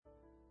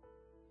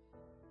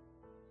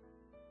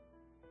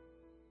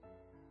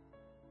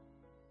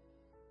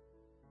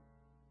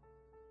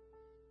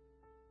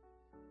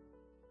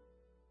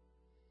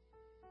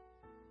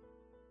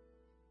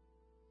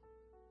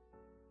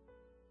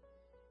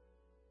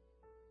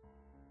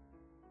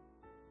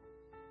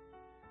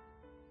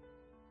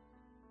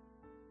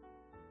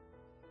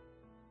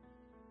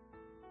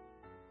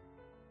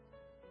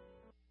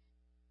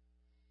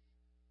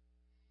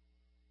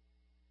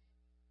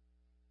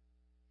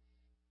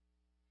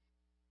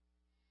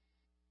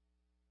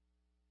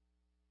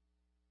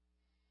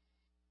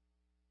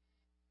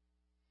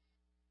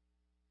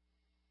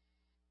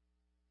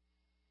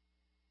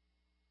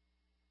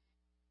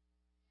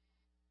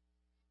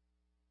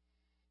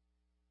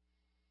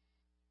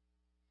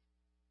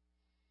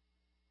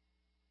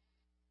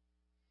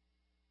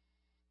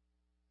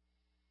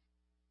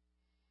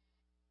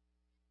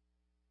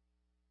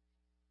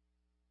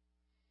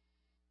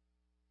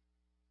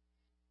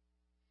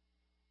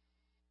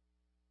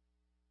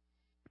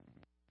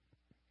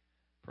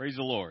Praise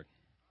the Lord.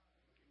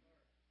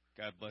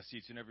 God bless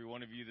each and every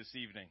one of you this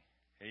evening.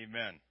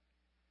 Amen.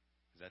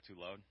 Is that too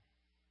loud?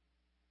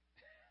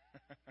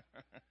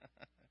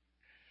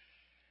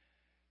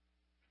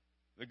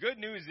 The good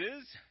news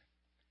is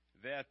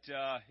that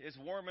it's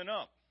warming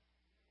up.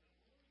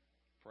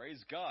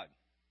 Praise God.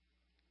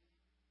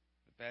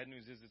 The bad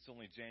news is it's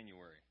only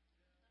January.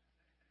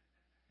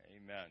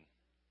 Amen.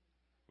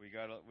 We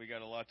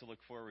got a lot to look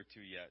forward to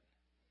yet.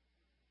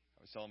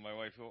 I was telling my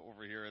wife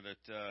over here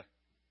that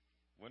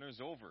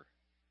winter's over.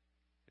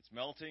 It's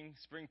melting.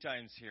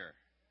 Springtime's here.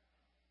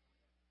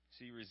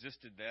 She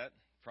resisted that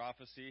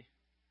prophecy,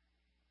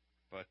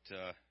 but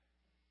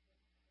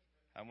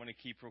I'm going to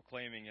keep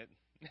proclaiming it.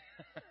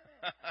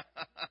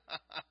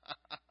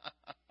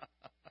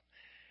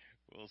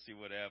 We'll see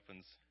what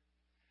happens.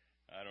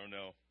 I don't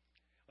know.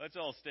 Let's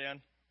all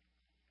stand.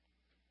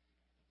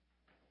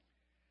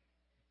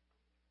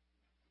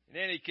 In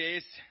any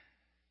case,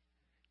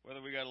 whether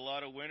we got a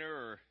lot of winter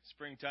or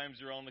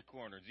springtime's around the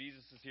corner,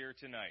 Jesus is here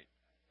tonight.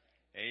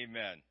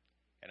 Amen.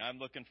 And I'm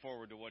looking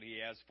forward to what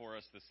he has for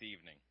us this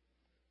evening.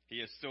 He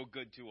is so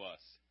good to us.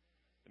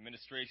 The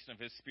ministration of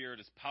his Spirit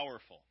is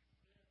powerful.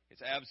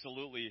 It's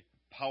absolutely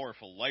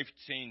powerful,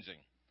 life-changing,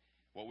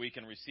 what we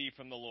can receive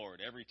from the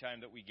Lord every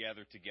time that we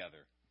gather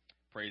together.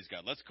 Praise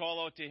God. Let's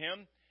call out to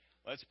him.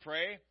 Let's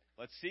pray.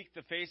 Let's seek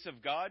the face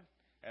of God.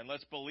 And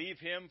let's believe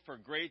him for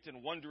great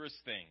and wondrous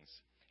things.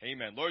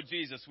 Amen. Lord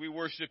Jesus, we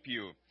worship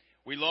you.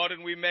 We laud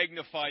and we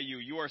magnify you.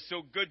 You are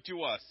so good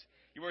to us.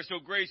 You are so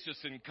gracious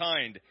and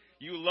kind.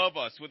 You love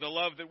us with a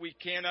love that we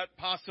cannot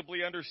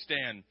possibly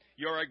understand.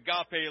 Your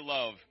agape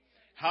love.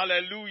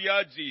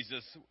 Hallelujah,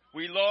 Jesus.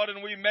 We laud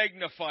and we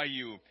magnify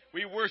you.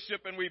 We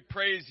worship and we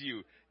praise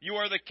you. You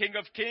are the King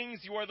of kings.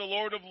 You are the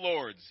Lord of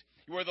lords.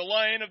 You are the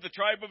Lion of the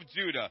tribe of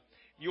Judah.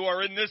 You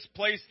are in this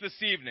place this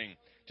evening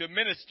to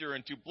minister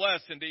and to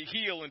bless and to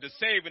heal and to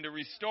save and to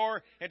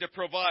restore and to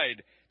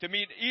provide, to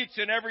meet each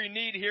and every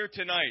need here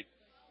tonight.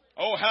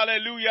 Oh,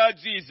 hallelujah,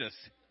 Jesus.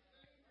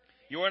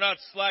 You are not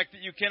slack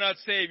that you cannot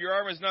save. Your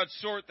arm is not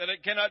short that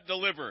it cannot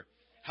deliver.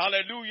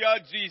 Hallelujah,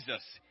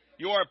 Jesus.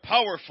 You are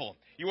powerful.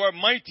 You are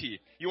mighty.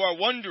 You are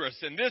wondrous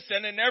in this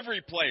and in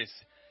every place.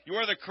 You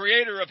are the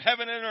creator of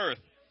heaven and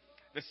earth,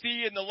 the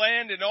sea and the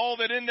land and all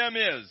that in them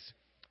is.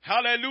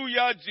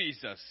 Hallelujah,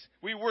 Jesus.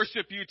 We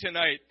worship you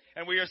tonight,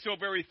 and we are so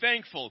very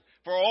thankful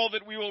for all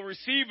that we will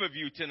receive of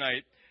you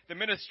tonight. The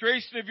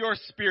ministration of your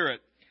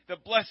Spirit, the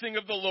blessing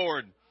of the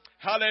Lord.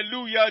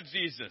 Hallelujah,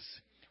 Jesus.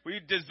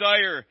 We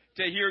desire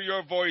to hear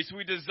your voice.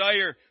 We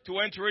desire to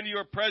enter into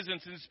your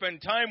presence and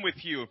spend time with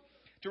you,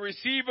 to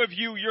receive of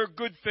you your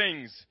good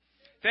things.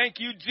 Thank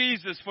you,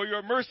 Jesus, for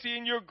your mercy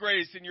and your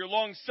grace and your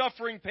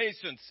long-suffering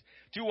patience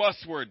to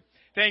usward.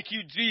 Thank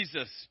you,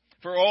 Jesus,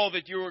 for all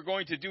that you are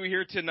going to do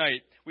here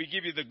tonight. We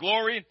give you the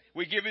glory.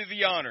 We give you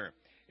the honor.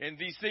 And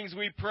these things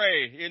we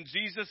pray in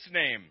Jesus'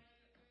 name.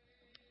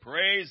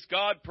 Praise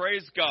God,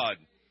 praise God.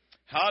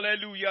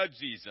 Hallelujah,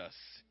 Jesus.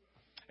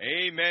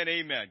 Amen,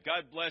 amen.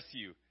 God bless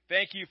you.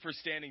 Thank you for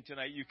standing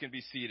tonight. You can be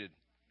seated.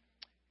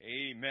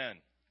 Amen.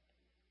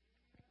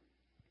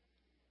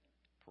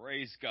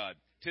 Praise God.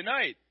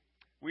 Tonight,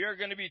 we are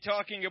going to be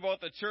talking about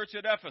the church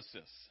at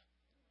Ephesus.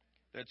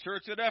 The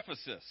church at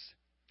Ephesus.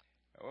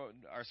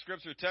 Our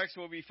scripture text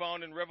will be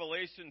found in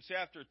Revelation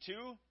chapter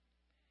 2.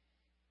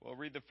 We'll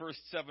read the first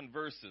 7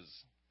 verses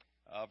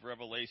of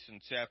Revelation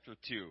chapter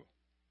 2.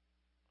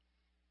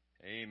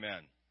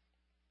 Amen.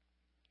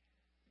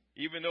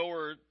 Even though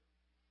we're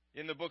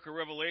in the book of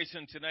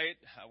Revelation tonight,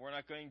 we're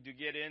not going to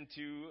get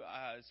into,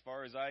 as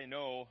far as I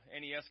know,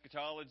 any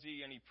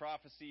eschatology, any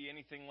prophecy,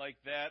 anything like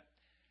that.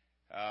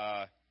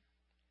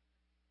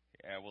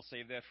 We'll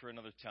save that for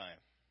another time.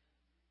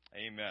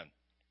 Amen.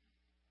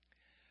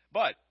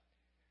 But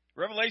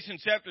Revelation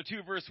chapter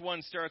 2 verse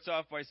 1 starts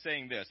off by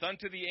saying this.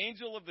 Unto the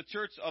angel of the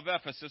church of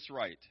Ephesus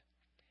write,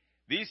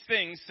 These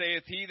things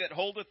saith he that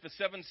holdeth the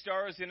 7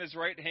 stars in his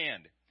right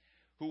hand,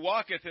 who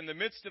walketh in the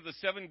midst of the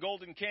 7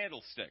 golden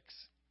candlesticks.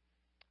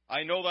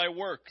 I know thy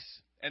works,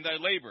 and thy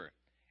labor,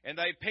 and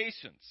thy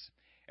patience,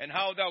 and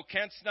how thou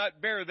canst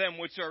not bear them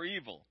which are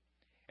evil.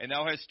 And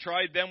thou hast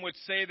tried them which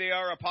say they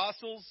are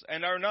apostles,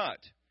 and are not,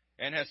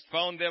 and hast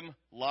found them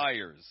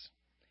liars.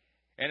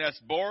 And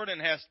hast borne,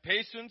 and hast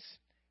patience,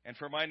 and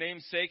for my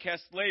name's sake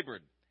hast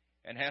labored,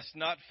 and hast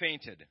not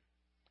fainted.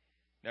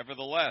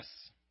 Nevertheless,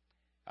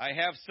 I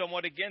have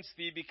somewhat against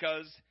thee,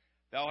 because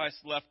thou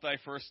hast left thy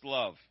first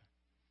love.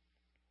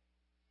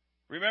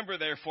 Remember,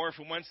 therefore,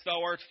 from whence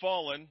thou art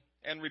fallen,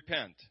 and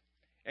repent,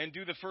 and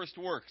do the first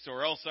works,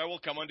 or else I will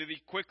come unto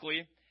thee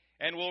quickly,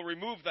 and will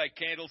remove thy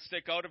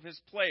candlestick out of his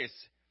place,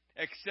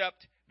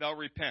 except thou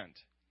repent.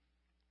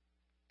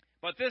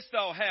 But this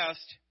thou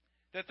hast,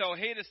 that thou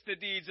hatest the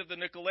deeds of the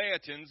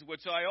Nicolaitans,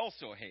 which I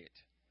also hate.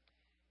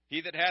 He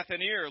that hath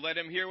an ear, let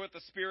him hear what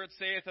the Spirit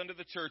saith unto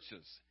the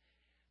churches.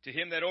 To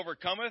him that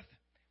overcometh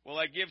will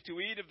I give to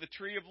eat of the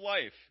tree of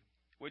life,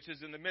 which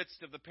is in the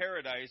midst of the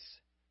paradise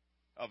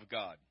of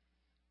God.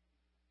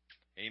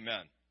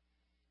 Amen.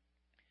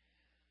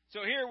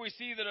 So here we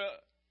see that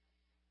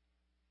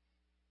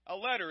a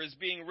letter is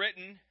being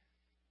written,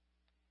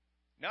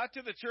 not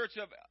to the church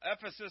of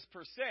Ephesus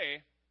per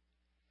se,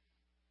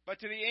 but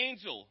to the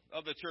angel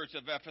of the church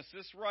of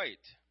Ephesus,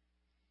 write.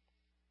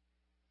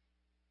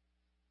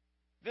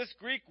 This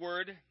Greek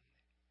word,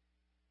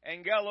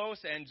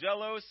 angelos,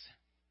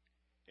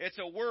 it's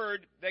a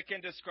word that can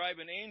describe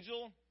an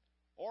angel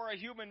or a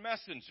human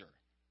messenger,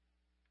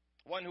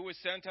 one who is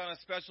sent on a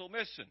special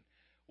mission,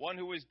 one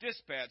who is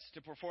dispatched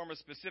to perform a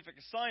specific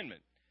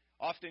assignment,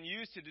 often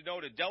used to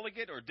denote a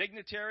delegate or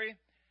dignitary.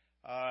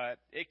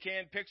 It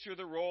can picture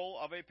the role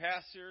of a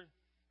pastor,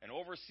 an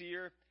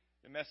overseer,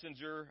 the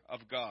messenger of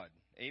God,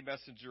 a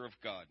messenger of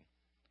God.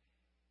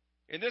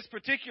 In this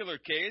particular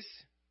case,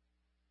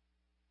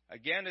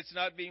 again, it's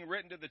not being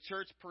written to the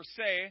church per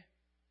se.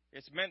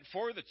 It's meant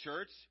for the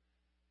church,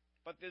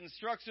 but the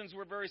instructions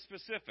were very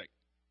specific.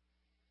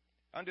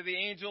 Unto the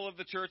angel of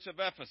the church of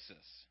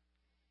Ephesus.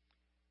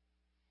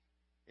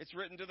 It's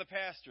written to the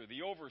pastor,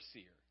 the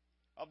overseer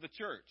of the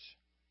church.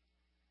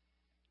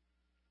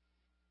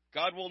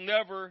 God will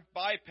never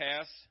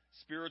bypass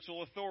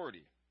spiritual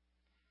authority.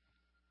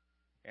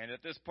 And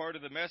at this part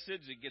of the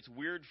message, it gets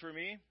weird for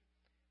me,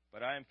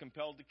 but I am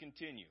compelled to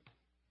continue.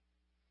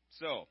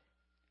 So,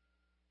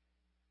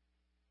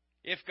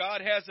 if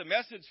God has a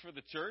message for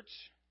the church,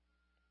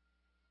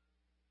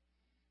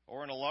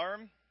 or an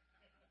alarm,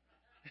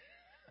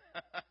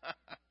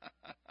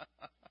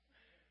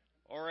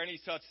 or any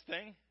such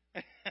thing,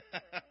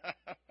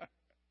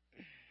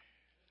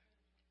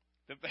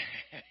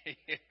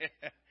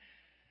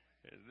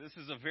 this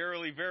is a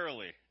verily,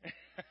 verily.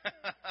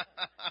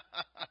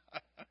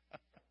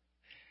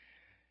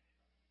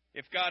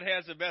 If God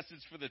has a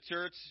message for the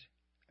church,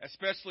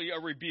 especially a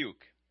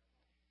rebuke,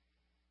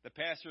 the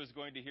pastor is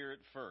going to hear it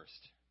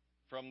first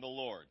from the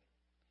Lord.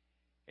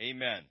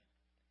 Amen.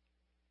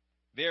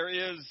 There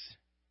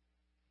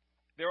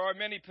are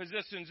many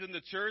positions in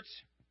the church,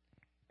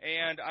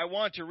 and I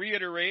want to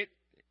reiterate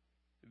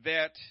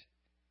that,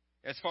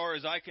 as far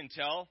as I can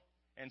tell,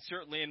 and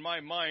certainly in my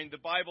mind, the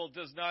Bible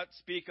does not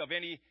speak of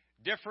any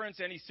difference,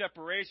 any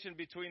separation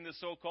between the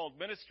so-called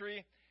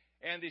ministry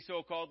and the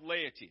so-called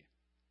laity.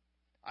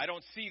 I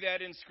don't see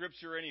that in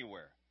Scripture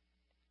anywhere.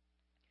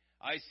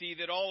 I see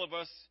that all of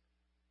us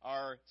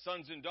are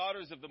sons and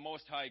daughters of the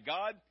Most High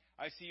God.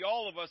 I see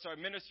all of us are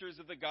ministers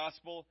of the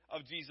gospel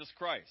of Jesus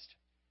Christ.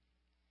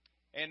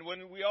 And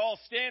when we all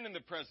stand in the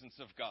presence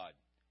of God,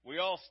 we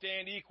all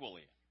stand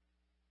equally.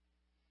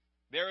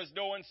 There is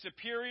no one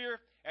superior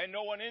and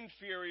no one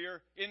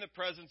inferior in the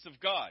presence of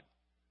God.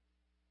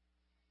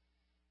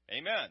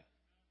 Amen.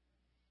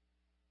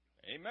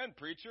 Amen,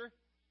 preacher.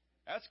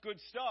 That's good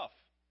stuff.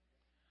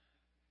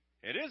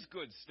 It is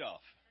good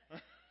stuff.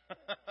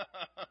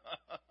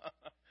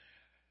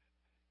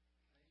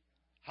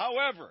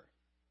 However,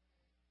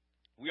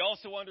 we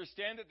also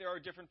understand that there are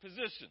different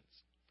positions.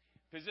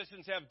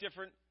 Positions have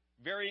different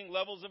varying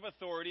levels of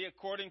authority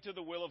according to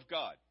the will of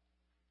God.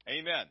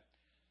 Amen.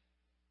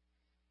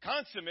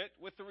 Consummate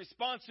with the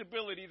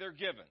responsibility they're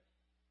given.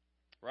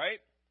 Right?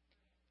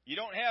 You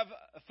don't have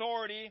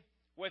authority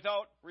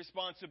without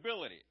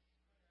responsibility.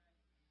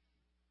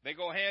 They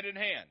go hand in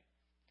hand.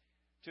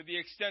 To the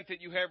extent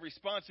that you have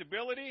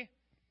responsibility,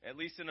 at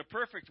least in a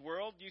perfect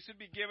world, you should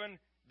be given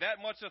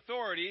that much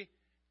authority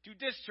to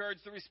discharge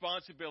the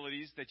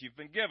responsibilities that you've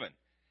been given.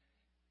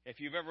 If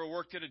you've ever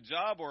worked at a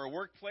job or a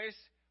workplace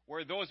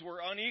where those were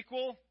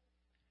unequal,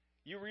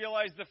 you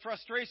realize the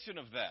frustration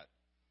of that.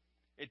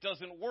 It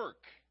doesn't work.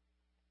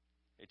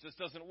 It just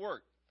doesn't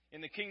work.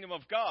 In the kingdom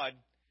of God,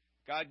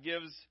 God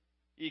gives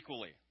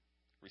equally.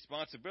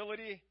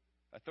 Responsibility,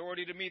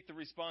 authority to meet the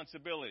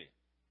responsibility.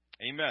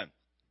 Amen.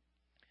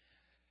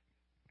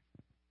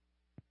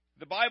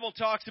 The Bible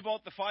talks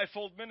about the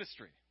fivefold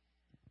ministry.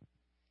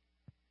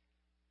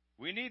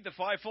 We need the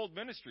fivefold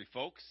ministry,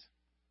 folks.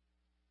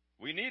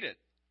 We need it.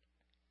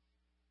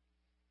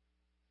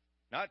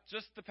 Not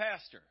just the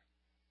pastor.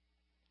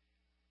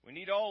 We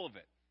need all of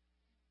it.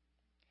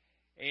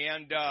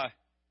 And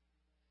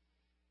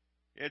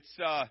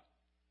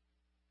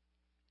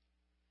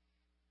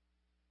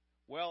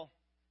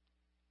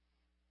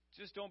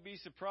just don't be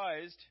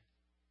surprised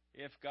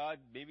if God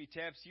maybe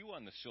taps you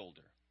on the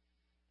shoulder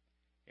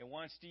and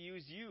wants to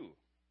use you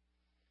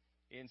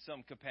in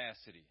some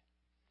capacity.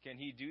 Can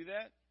He do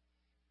that?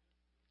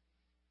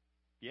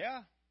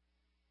 Yeah,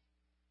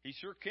 He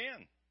sure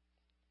can.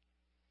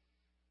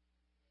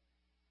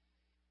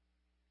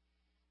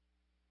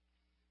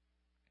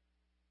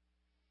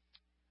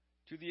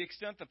 To the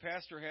extent the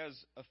pastor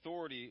has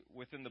authority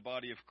within the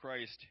body of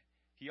Christ,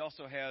 he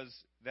also has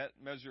that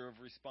measure of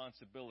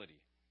responsibility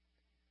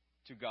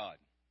to God.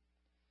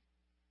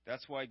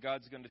 That's why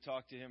God's going to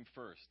talk to him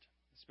first,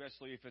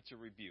 especially if it's a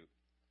rebuke.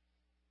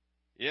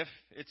 If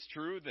it's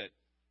true that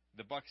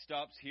the buck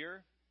stops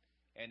here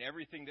and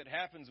everything that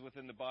happens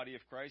within the body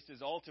of Christ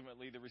is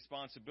ultimately the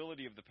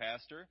responsibility of the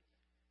pastor,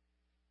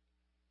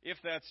 if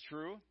that's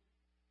true,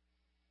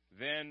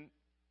 then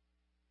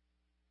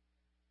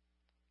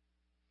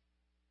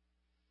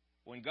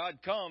when God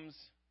comes,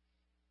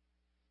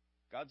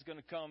 God's going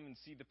to come and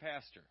see the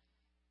pastor.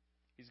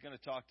 He's going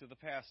to talk to the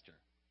pastor.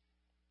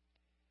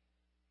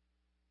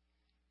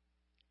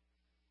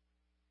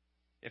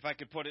 If I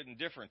could put it in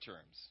different terms,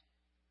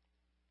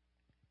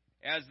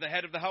 as the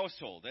head of the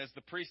household, as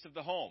the priest of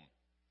the home,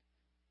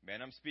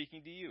 man, I'm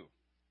speaking to you.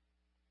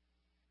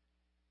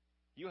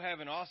 You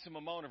have an awesome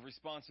amount of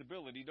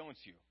responsibility, don't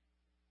you?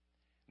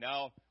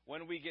 Now,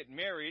 when we get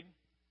married,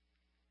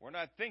 we're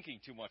not thinking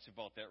too much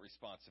about that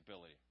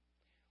responsibility.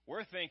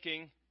 We're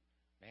thinking,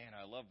 man,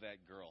 I love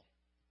that girl.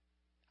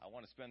 I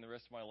want to spend the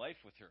rest of my life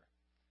with her.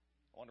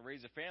 I want to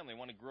raise a family. I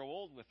want to grow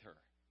old with her.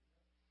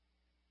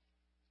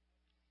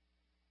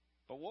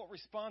 But what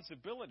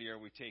responsibility are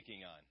we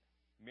taking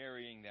on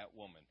marrying that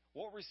woman?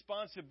 What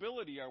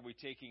responsibility are we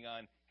taking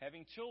on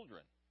having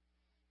children?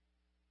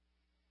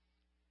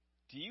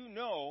 Do you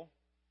know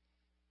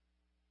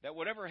that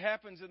whatever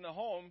happens in the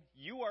home,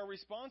 you are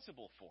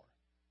responsible for?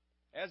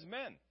 As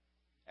men,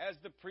 as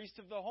the priest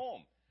of the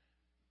home.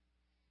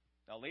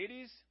 Now,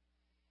 ladies,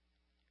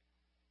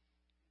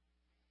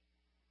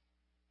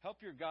 help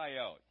your guy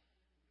out.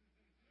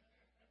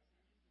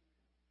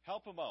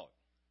 Help him out.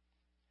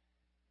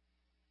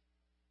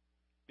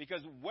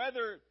 Because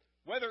whether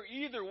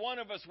either one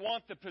of us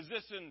want the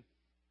position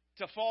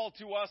to fall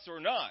to us or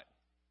not,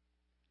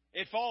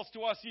 it falls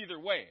to us either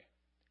way.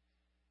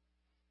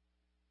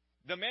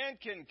 The man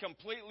can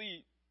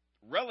completely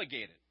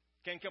relegate it,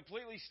 can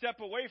completely step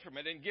away from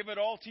it and give it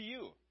all to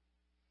you.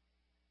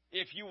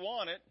 If you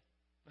want it,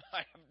 I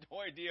have no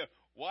idea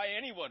why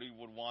anybody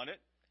would want it,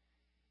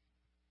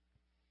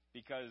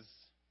 because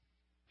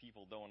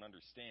people don't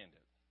understand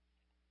it.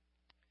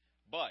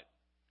 But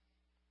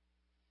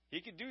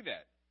he could do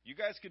that. You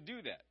guys could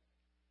do that.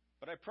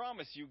 But I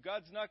promise you,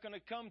 God's not going to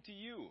come to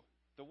you,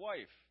 the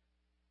wife.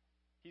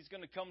 He's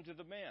going to come to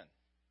the man.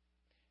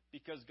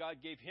 Because God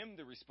gave him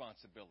the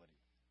responsibility,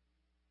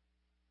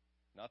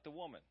 not the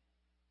woman.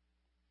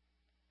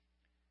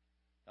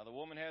 Now, the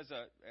woman has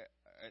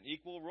an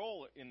equal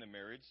role in the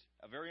marriage,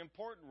 a very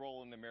important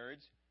role in the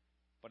marriage,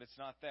 but it's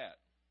not that.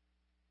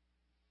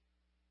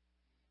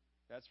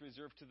 That's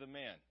reserved to the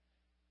man.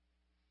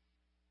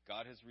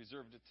 God has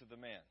reserved it to the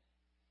man.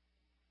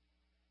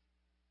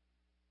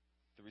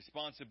 The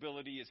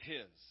responsibility is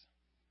his.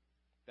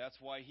 That's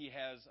why he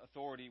has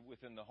authority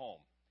within the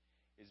home,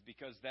 is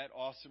because that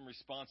awesome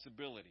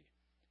responsibility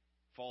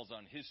falls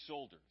on his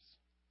shoulders.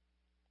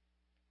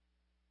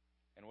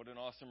 And what an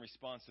awesome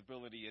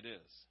responsibility it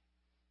is.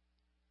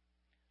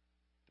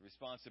 The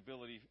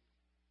responsibility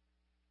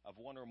of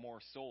one or more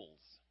souls,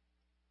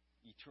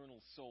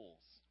 eternal souls,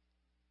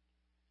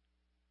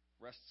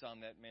 rests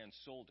on that man's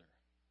shoulder.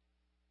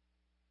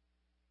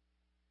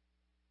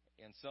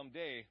 And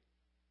someday,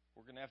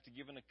 we're going to have to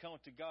give an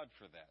account to God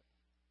for that.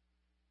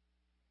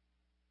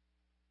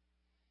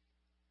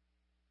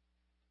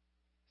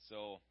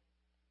 So,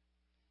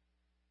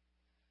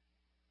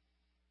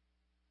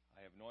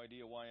 I have no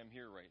idea why I'm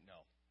here right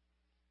now.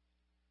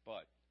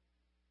 But,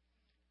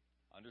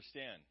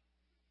 understand,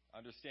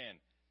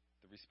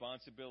 the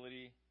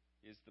responsibility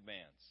is the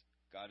man's.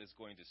 God is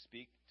going to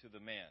speak to the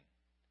man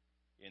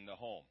in the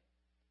home.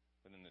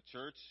 But in the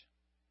church,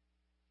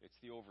 it's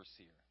the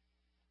overseer.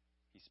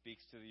 He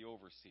speaks to the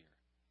overseer.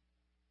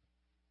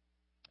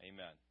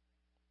 Amen.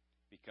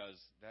 Because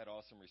that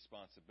awesome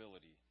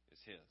responsibility is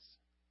his.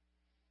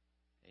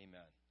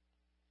 Amen.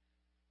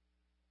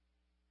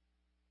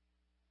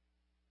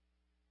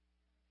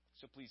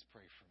 So please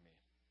pray for me.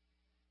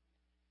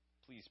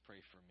 Please pray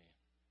for me.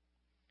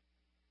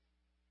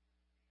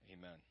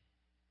 Amen.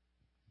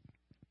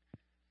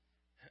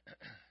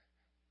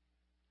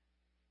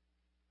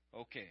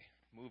 Okay,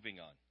 moving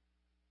on.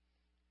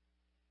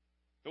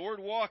 The word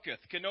walketh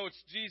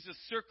connotes Jesus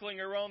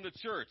circling around the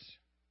church,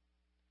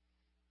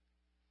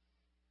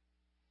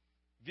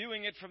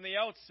 viewing it from the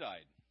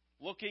outside,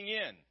 looking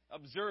in,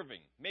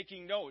 observing,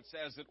 making notes,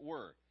 as it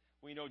were.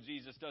 We know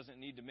Jesus doesn't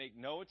need to make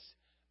notes,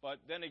 but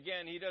then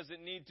again, he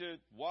doesn't need to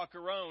walk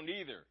around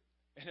either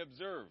and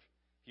observe.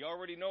 He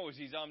already knows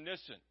he's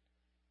omniscient.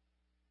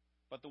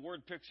 But the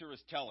word picture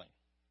is telling.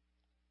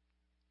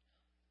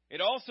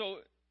 It also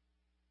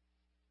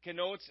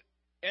connotes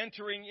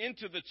entering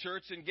into the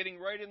church and getting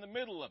right in the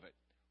middle of it,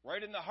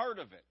 right in the heart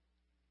of it.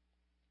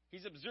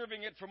 He's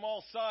observing it from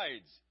all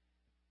sides.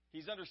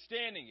 He's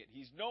understanding it.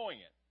 He's knowing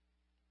it.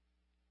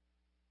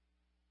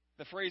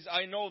 The phrase,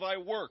 I know thy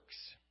works,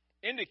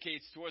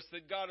 indicates to us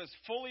that God is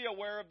fully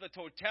aware of the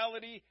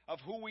totality of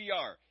who we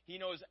are. He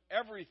knows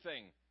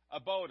everything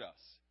about us.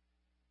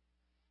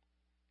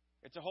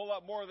 It's a whole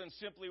lot more than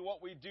simply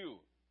what we do.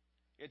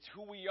 It's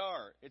who we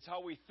are. It's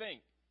how we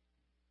think.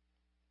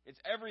 It's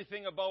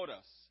everything about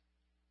us.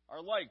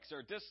 Our likes,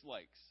 our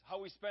dislikes,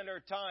 how we spend our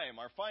time,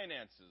 our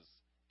finances,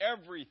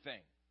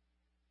 everything.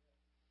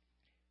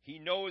 He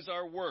knows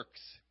our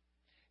works.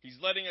 He's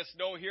letting us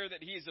know here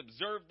that He has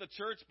observed the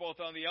church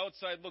both on the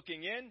outside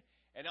looking in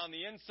and on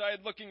the inside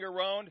looking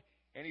around,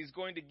 and He's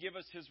going to give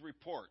us His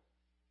report.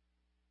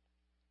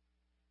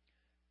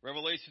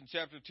 Revelation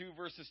chapter 2,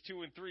 verses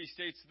 2 and 3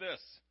 states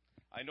this,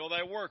 I know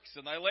thy works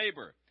and thy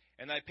labor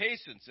and thy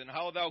patience, and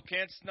how thou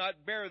canst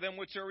not bear them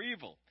which are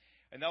evil.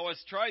 And thou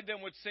hast tried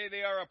them which say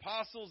they are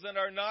apostles and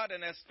are not,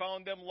 and hast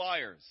found them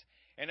liars.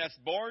 And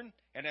hast borne,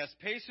 and hast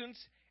patience,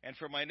 and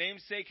for my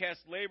name's sake hast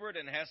labored,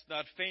 and hast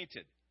not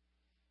fainted.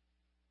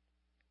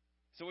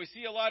 So we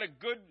see a lot of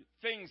good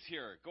things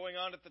here going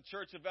on at the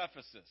church of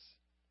Ephesus.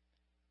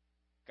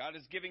 God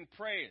is giving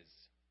praise.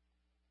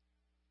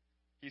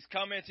 He's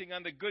commenting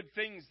on the good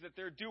things that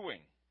they're doing.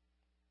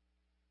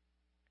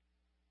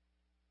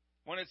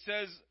 When it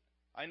says,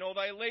 I know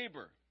thy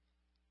labor,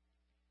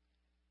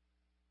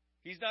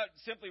 he's not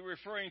simply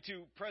referring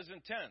to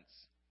present tense.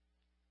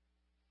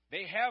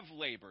 They have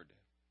labored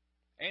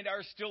and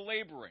are still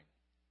laboring.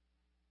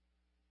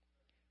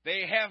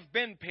 They have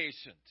been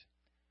patient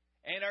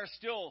and are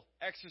still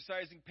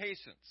exercising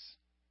patience.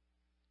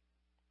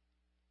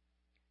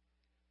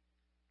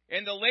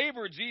 And the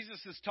labor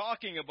Jesus is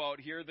talking about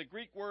here, the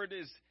Greek word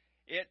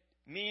it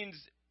means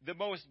the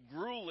most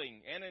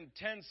grueling and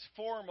intense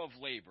form of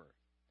labor.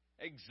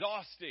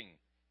 Exhausting,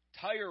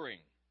 tiring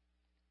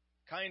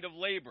kind of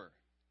labor.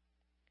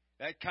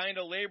 That kind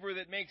of labor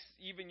that makes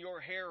even your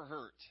hair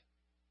hurt.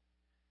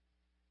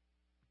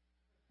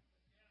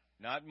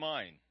 Not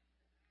mine,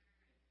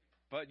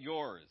 but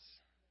yours.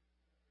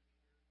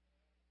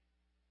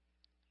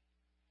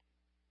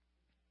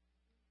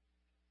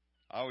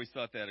 I always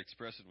thought that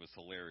expression was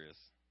hilarious.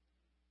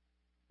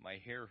 My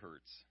hair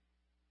hurts.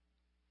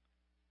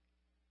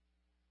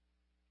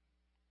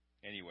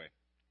 Anyway.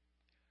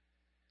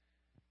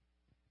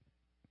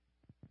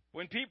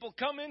 When people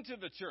come into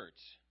the church,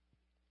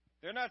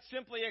 they're not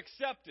simply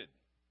accepted,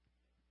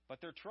 but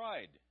they're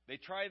tried. They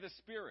try the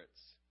spirits.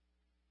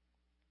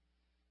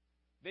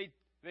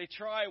 They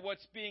try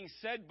what's being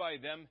said by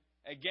them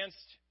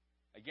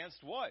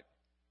against what?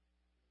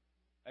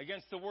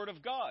 Against the Word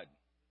of God.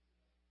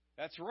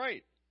 That's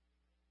right.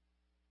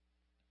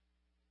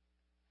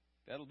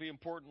 That'll be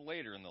important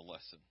later in the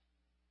lesson.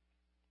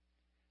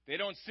 They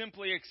don't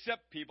simply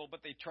accept people,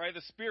 but they try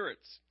the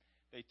spirits.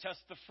 They test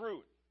the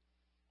fruit.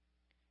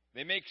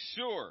 They make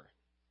sure.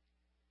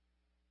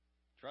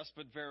 Trust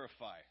but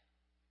verify.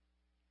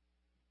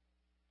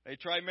 They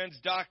try men's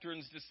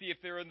doctrines to see if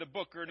they're in the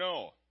book or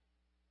no.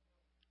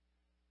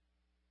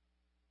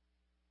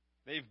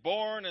 They've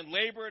borne and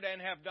labored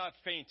and have not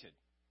fainted.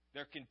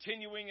 They're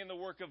continuing in the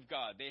work of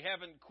God. They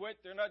haven't quit.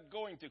 They're not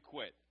going to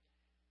quit.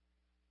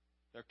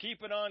 They're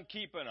keeping on,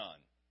 keeping on.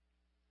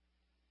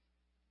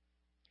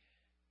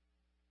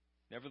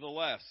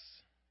 Nevertheless,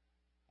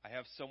 I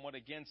have somewhat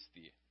against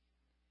thee,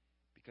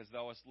 because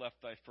thou hast left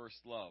thy first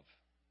love.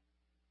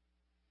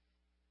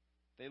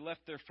 They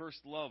left their first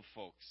love,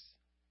 folks.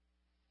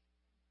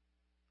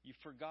 You've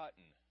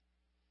forgotten.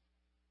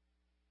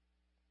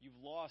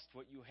 You've lost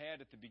what you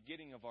had at the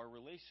beginning of our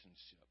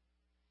relationship.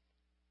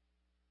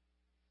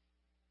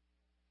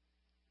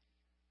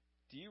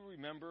 Do you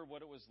remember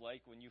what it was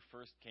like when you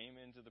first came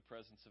into the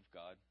presence of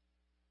God?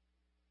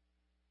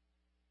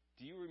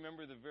 Do you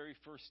remember the very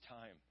first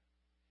time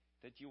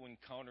that you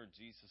encountered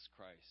Jesus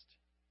Christ?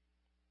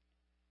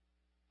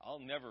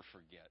 I'll never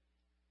forget.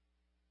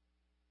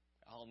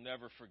 I'll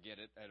never forget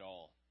it at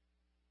all.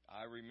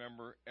 I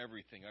remember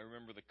everything. I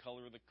remember the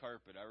color of the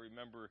carpet. I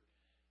remember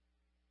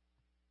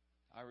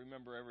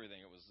everything.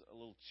 It was a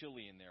little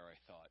chilly in there, I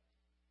thought.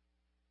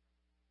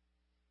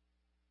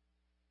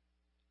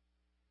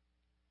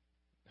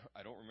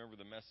 I don't remember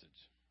the message.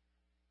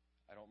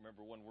 I don't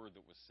remember one word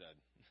that was said.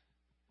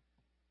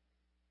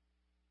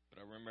 But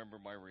I remember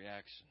my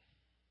reaction.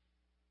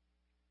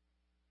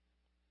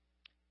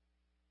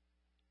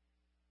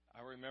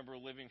 I remember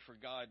living for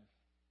God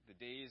the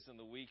days and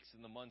the weeks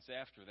and the months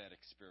after that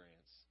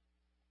experience.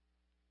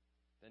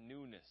 The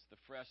newness,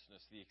 the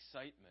freshness, the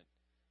excitement.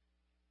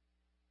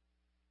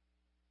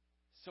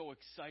 So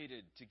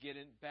excited to get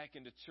back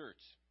into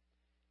church.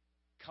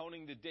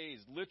 Counting the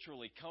days,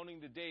 literally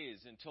counting the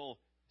days until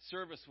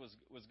service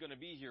was going to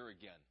be here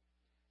again.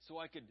 So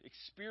I could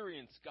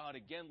experience God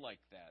again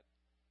like that.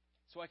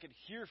 So I could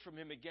hear from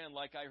Him again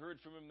like I heard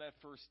from Him that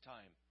first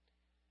time.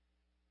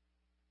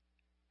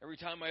 Every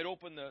time I'd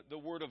open the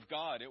Word of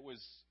God, it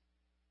was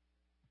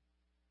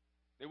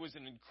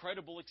an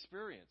incredible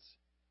experience.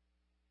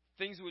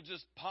 Things would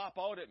just pop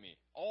out at me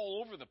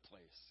all over the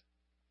place.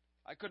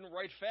 I couldn't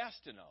write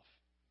fast enough.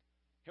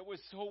 It was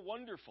so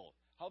wonderful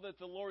how that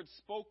the Lord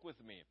spoke with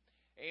me.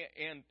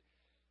 And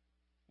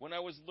when I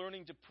was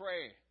learning to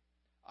pray,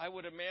 I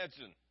would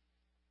imagine,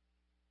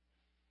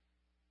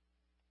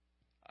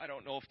 I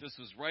don't know if this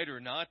was right or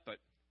not, but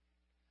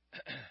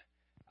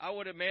I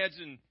would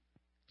imagine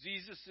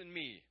Jesus and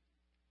me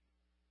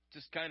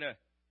just kind of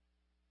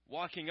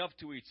walking up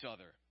to each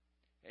other,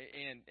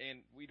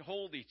 and we'd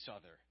hold each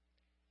other,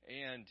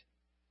 and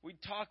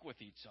we'd talk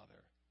with each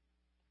other.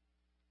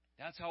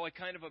 That's how I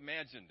kind of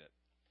imagined it.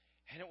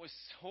 And it was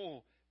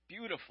so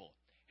beautiful,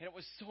 and it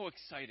was so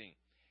exciting.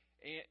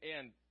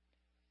 And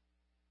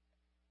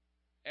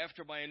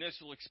after my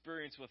initial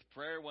experience with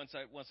prayer, once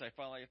I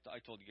finally, I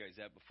told you guys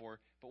that before,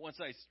 but once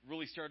I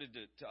really started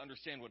to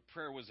understand what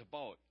prayer was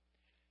about,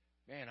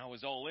 man, I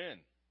was all in,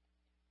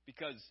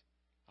 because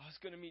I was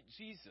going to meet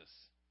Jesus.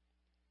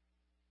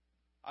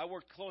 I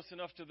worked close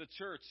enough to the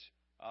church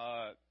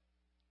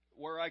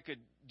where I could,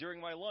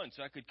 during my lunch,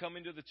 I could come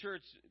into the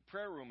church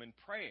prayer room and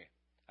pray.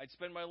 I'd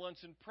spend my lunch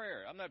in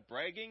prayer. I'm not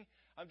bragging.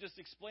 I'm just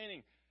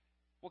explaining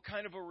what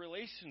kind of a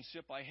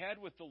relationship I had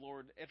with the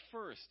Lord at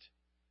first.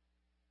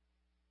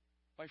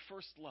 My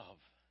first love.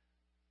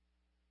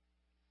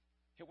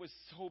 It was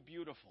so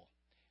beautiful.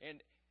 And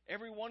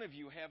every one of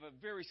you have a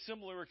very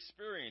similar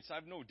experience,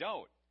 I've no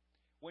doubt.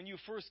 When you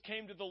first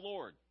came to the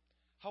Lord,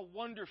 how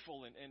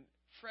wonderful and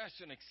fresh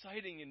and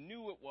exciting and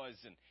new it was,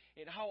 and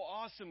how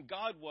awesome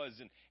God was,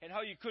 and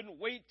how you couldn't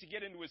wait to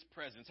get into His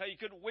presence, how you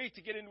couldn't wait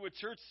to get into a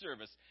church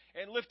service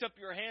and lift up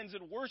your hands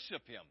and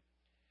worship Him.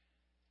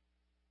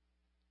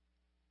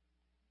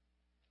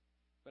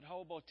 But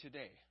how about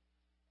today?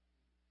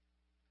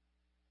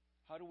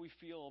 How do we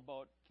feel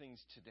about things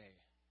today?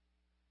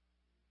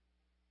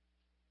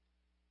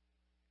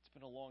 It's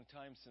been a long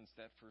time since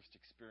that first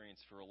experience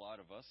for a lot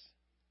of us.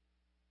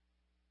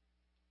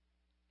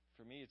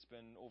 For me, it's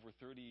been over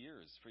 30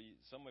 years. For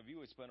some of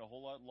you, it's been a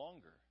whole lot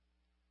longer.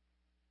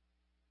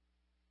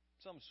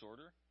 Some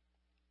shorter.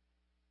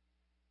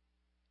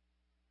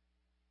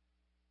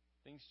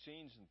 Things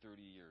change in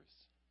 30 years.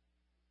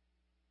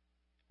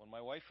 When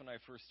my wife and I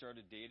first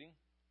started dating,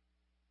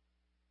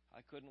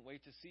 I couldn't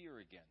wait to see her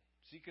again.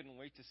 She couldn't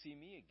wait to see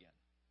me again.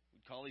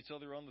 We'd call each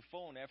other on the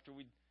phone after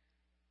we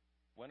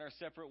went our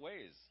separate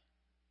ways.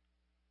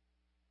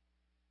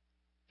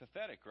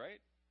 Pathetic,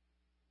 right?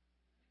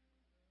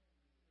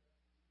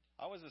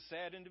 I was a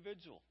sad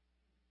individual.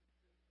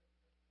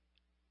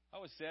 I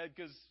was sad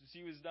because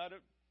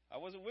I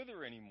wasn't with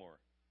her anymore.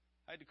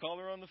 I had to call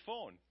her on the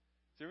phone.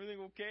 Is everything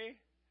okay?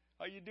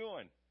 How you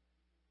doing?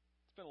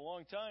 It's been a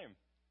long time.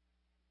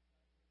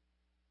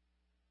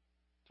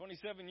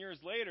 27 years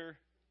later,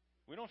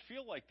 we don't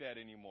feel like that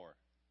anymore.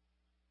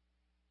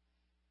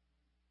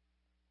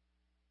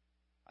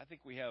 I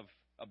think we have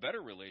a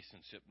better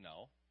relationship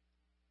now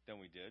than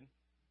we did.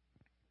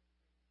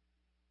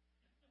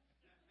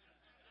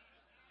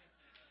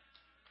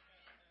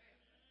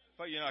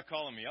 But you're not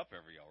calling me up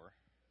every hour.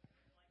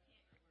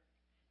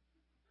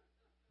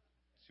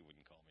 She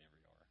wouldn't call me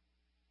every hour.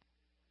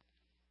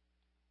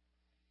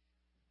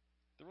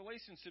 The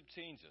relationship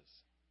changes.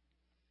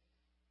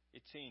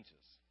 It changes.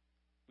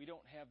 We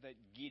don't have that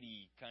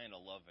giddy kind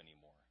of love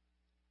anymore.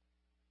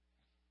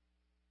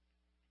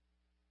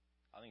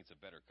 I think it's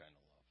a better kind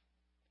of love,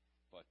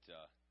 but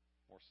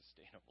more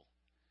sustainable.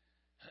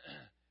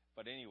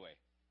 But anyway,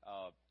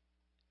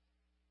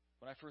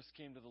 when I first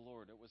came to the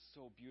Lord, it was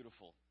so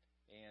beautiful.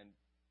 And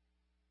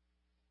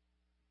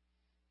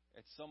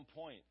at some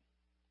point,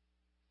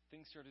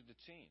 things started to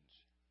change.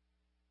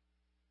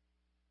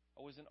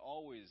 I wasn't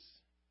always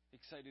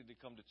excited to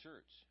come to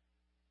church.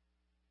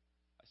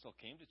 I still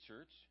came to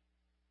church.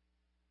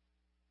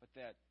 But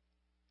that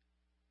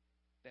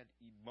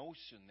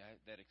emotion,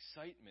 that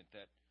excitement,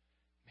 that,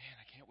 man,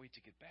 I can't wait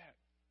to get back,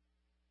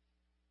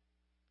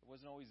 it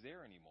wasn't always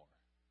there anymore.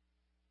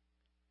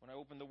 When I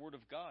opened the Word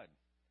of God,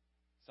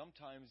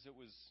 sometimes it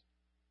was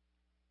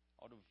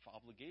out of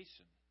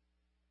obligation,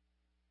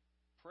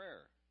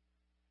 prayer.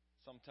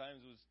 Sometimes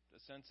it was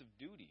a sense of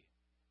duty.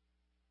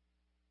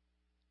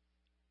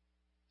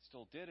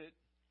 Still did it,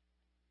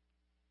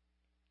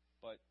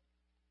 but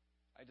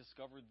I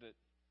discovered that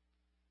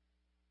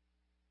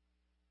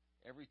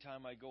every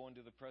time I go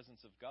into the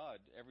presence of God,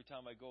 every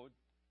time I go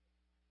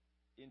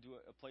into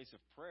a place of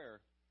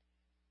prayer,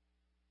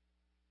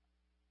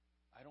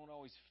 I don't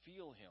always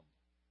feel Him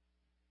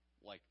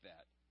like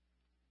that.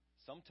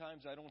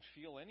 Sometimes I don't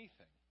feel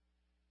anything.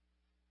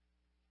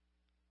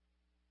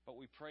 But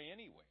we pray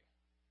anyway,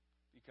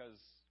 because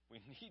we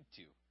need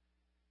to.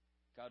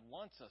 God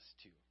wants us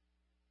to.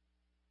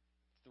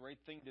 It's the right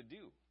thing to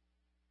do.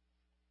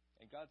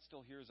 And God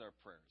still hears our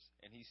prayers,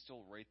 and He's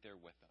still right there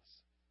with us.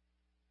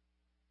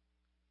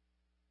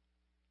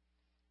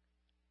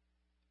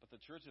 But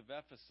the church of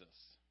Ephesus,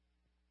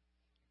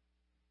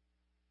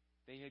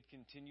 they had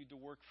continued to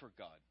work for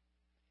God.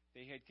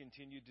 They had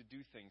continued to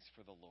do things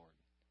for the Lord.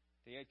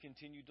 They had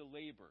continued to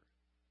labor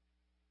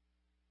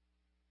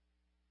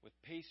with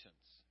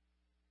patience.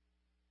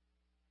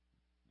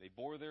 They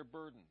bore their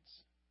burdens.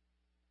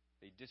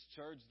 They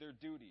discharged their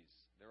duties,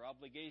 their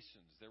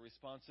obligations, their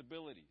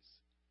responsibilities.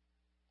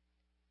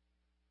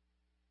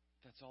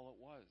 That's all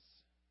it was.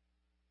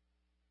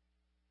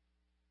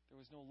 There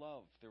was no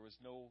love. There was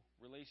no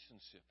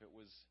relationship. It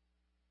was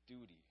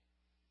duty.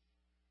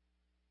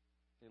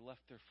 They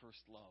left their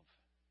first love.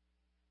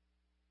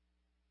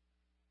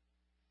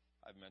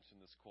 I've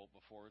mentioned this quote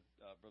before.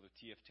 Brother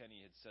T.F.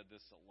 Tenney had said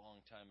this a long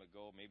time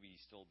ago. Maybe he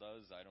still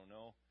does. I don't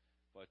know.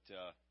 But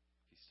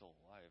if he's still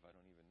alive, I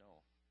don't even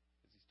know.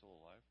 Is he still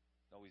alive?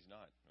 No, he's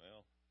not.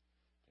 Well,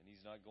 and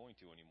he's not going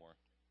to anymore.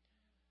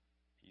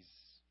 He's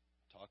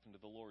talking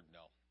to the Lord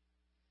now.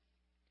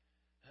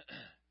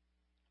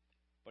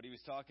 But he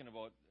was talking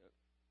about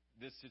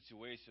this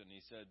situation.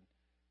 He said,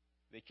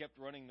 they kept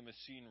running the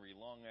machinery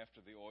long after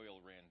the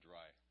oil ran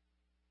dry.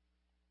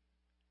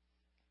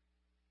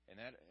 And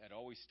that had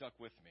always stuck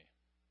with me.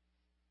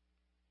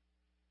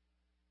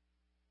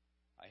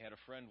 I had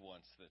a friend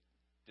once that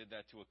did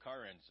that to a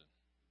car engine.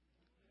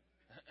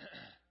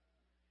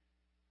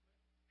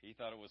 He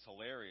thought it was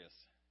hilarious.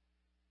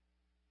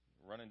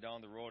 Running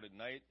down the road at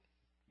night,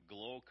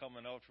 glow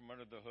coming out from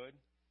under the hood.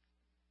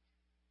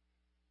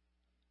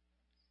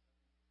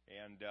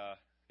 And,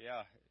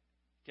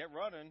 kept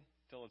running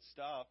till it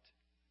stopped,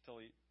 till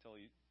he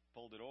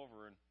pulled it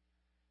over, and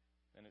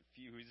then it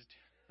fused.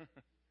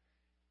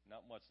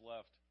 Not much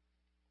left.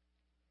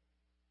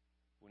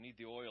 We need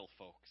the oil,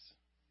 folks.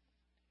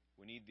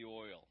 We need the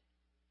oil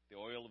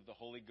of the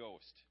Holy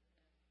Ghost.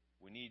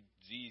 We need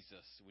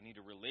Jesus. We need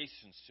a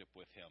relationship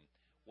with Him.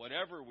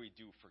 Whatever we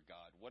do for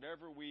God,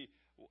 whatever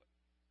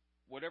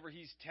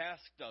He's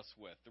tasked us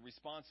with, the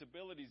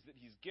responsibilities that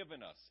He's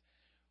given us,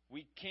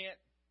 we can't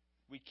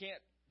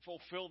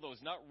fulfill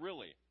those. Not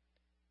really.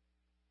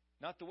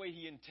 Not the way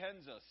He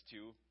intends us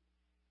to,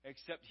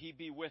 except He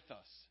be with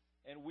us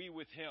and we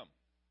with Him.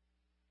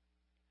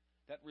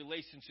 That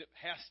relationship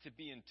has to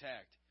be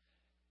intact.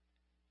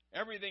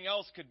 Everything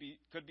else could be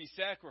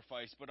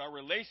sacrificed, but our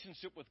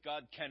relationship with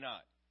God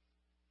cannot.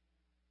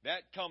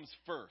 That comes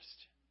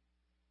first.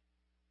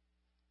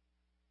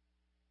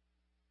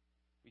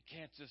 We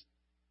can't just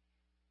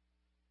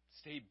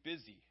stay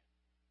busy.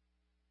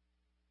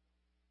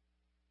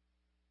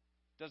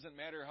 Doesn't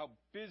matter how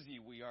busy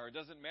we are. It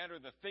doesn't matter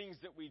the things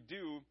that we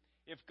do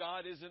if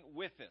God isn't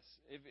with us,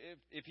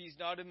 if He's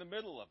not in the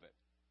middle of it.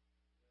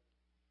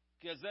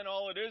 Because then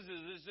all it is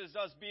just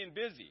us being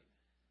busy.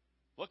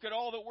 Look at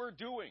all that we're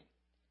doing.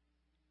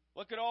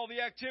 Look at all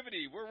the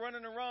activity. We're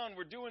running around.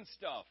 We're doing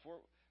stuff.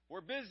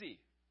 We're busy.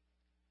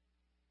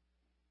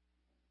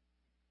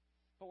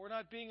 But we're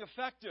not being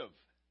effective.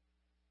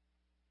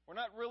 We're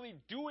not really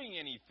doing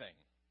anything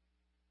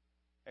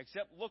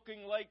except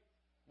looking like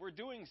we're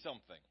doing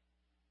something.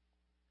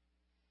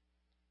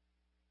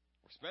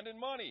 We're spending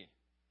money.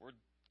 We're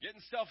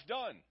getting stuff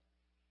done.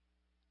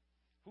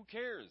 Who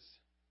cares?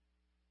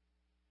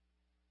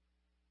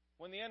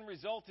 When the end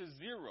result is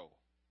zero.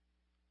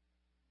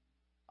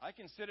 I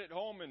can sit at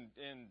home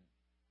and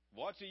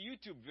watch a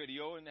YouTube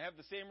video and have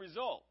the same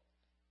result.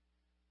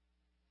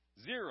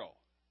 Zero.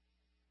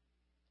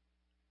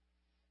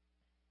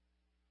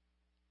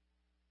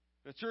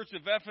 The church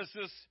of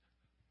Ephesus,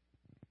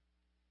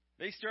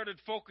 they started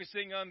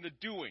focusing on the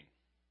doing.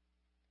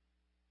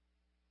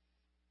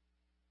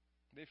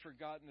 They've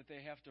forgotten that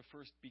they have to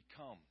first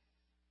become.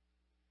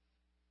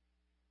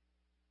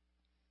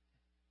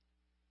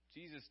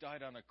 Jesus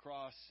died on a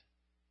cross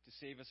to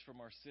save us from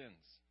our sins,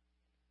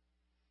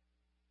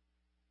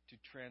 to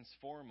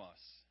transform us,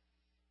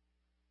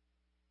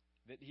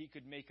 that He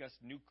could make us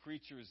new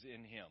creatures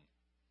in Him.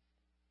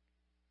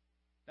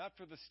 Not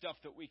for the stuff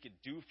that we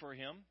could do for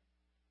Him.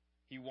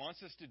 He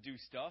wants us to do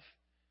stuff.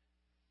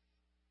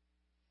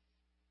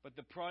 But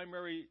the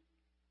primary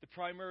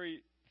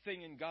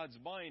thing in God's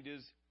mind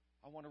is,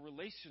 I want a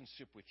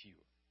relationship with you.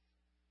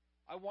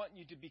 I want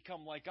you to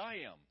become like I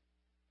am.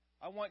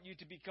 I want you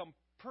to become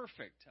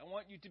perfect. I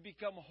want you to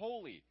become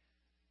holy.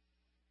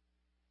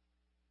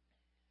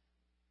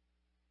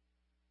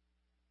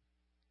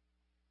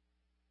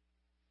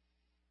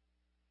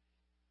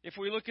 If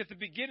we look at the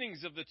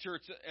beginnings of the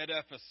church at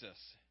Ephesus,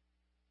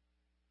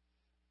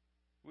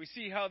 we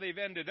see how they've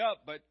ended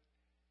up, but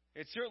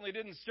it certainly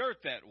didn't start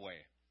that way.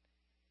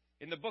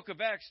 In the book of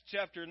Acts,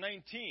 chapter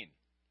 19,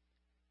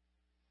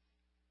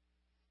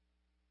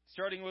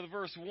 starting with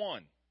verse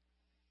 1,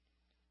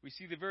 we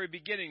see the very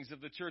beginnings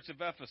of the church of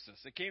Ephesus.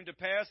 It came to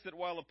pass that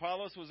while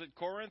Apollos was at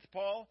Corinth,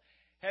 Paul,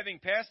 having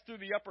passed through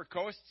the upper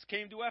coasts,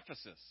 came to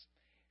Ephesus.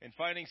 And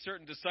finding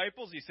certain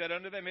disciples, he said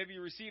unto them, Have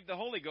you received the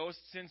Holy Ghost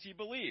since ye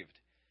believed?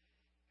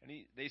 And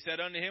they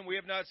said unto him, We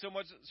have not so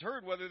much as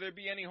heard whether there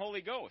be any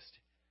Holy Ghost.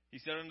 He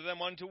said unto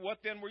them, Unto what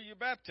then were you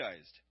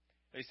baptized?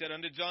 They said,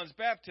 Unto John's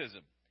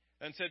baptism.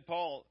 Then said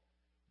Paul,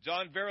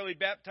 John verily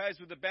baptized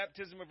with the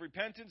baptism of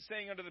repentance,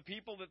 saying unto the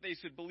people that they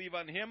should believe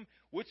on him,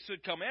 which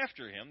should come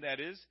after him, that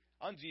is,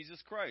 on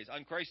Jesus Christ,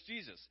 on Christ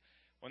Jesus.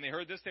 When they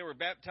heard this, they were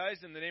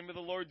baptized in the name of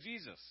the Lord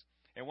Jesus.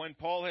 And when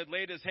Paul had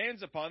laid his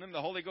hands upon them,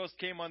 the Holy Ghost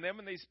came on them,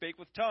 and they spake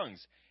with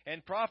tongues,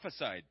 and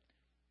prophesied,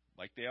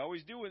 like they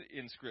always do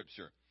in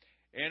Scripture.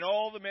 And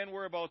all the men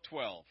were about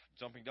 12.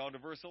 Jumping down to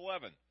verse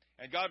 11.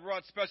 And God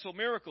wrought special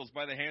miracles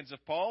by the hands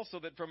of Paul, so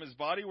that from his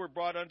body were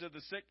brought unto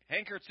the sick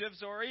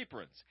handkerchiefs or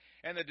aprons.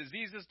 And the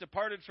diseases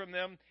departed from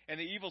them, and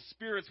the evil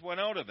spirits went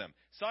out of them.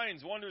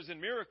 Signs, wonders, and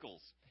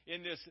miracles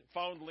in this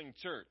foundling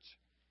church.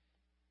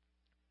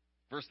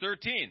 Verse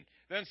 13.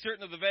 Then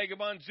certain of the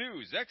vagabond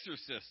Jews,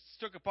 exorcists,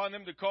 took upon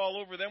them to call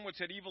over them which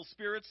had evil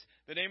spirits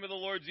the name of the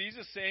Lord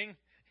Jesus, saying,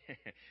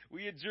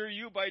 We adjure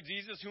you by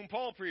Jesus whom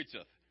Paul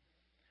preacheth.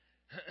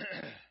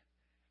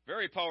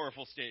 Very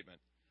powerful statement.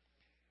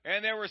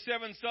 And there were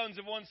 7 sons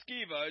of one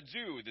Sceva, a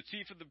Jew, the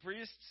chief of the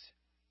priests,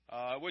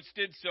 which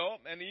did so.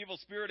 And the evil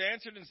spirit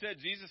answered and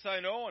said, Jesus I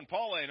know, and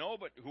Paul I know,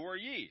 but who are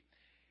ye?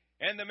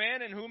 And the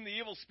man in whom the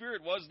evil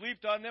spirit was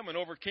leaped on them and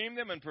overcame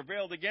them and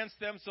prevailed against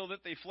them, so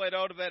that they fled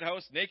out of that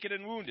house naked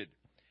and wounded.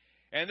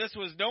 And this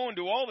was known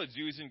to all the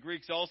Jews and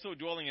Greeks also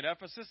dwelling at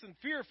Ephesus, and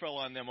fear fell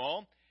on them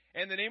all.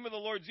 And the name of the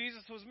Lord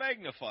Jesus was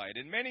magnified.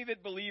 And many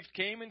that believed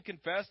came and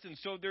confessed and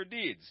showed their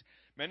deeds.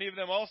 Many of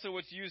them also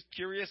which used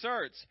curious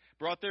arts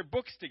brought their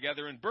books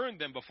together and burned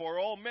them before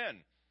all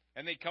men.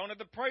 And they counted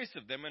the price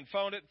of them and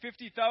found it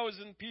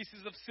 50,000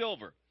 pieces of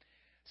silver.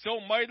 So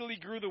mightily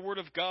grew the word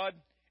of God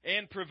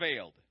and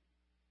prevailed.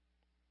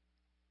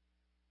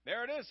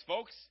 There it is,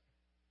 folks.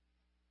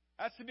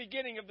 That's the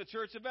beginning of the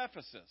church of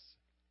Ephesus.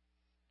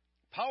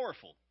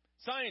 Powerful.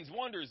 Signs,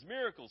 wonders,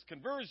 miracles,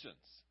 conversions.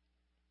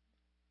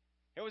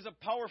 It was a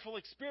powerful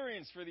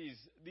experience for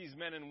these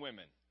men and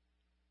women.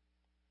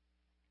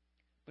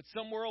 But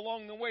somewhere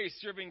along the way,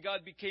 serving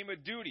God became a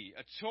duty,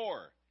 a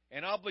chore,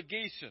 an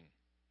obligation.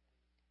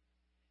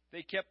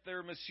 They kept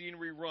their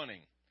machinery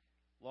running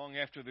long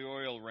after the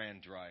oil ran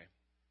dry.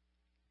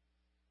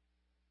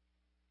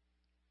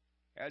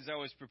 As I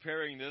was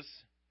preparing this,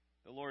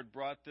 the Lord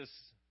brought this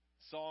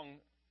song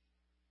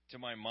to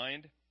my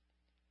mind.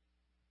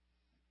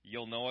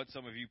 You'll know it.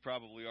 Some of you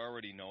probably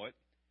already know it.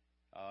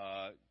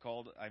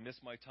 Called I Miss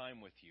My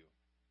Time With You.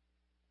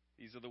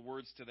 These are the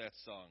words to that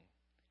song.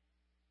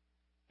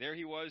 There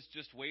he was,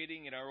 just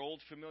waiting in our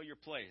old familiar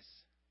place.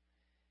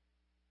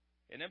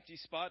 An empty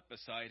spot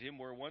beside him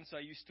where once I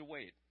used to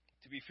wait.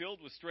 To be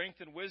filled with strength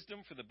and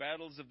wisdom for the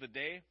battles of the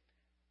day,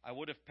 I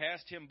would have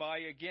passed him by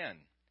again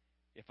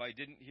if I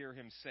didn't hear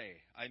him say,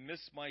 I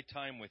miss my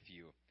time with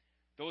you,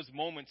 those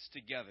moments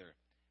together.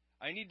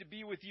 I need to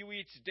be with you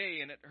each day,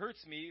 and it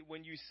hurts me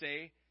when you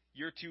say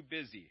you're too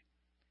busy.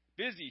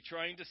 Busy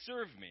trying to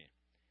serve me.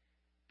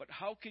 But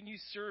how can you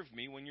serve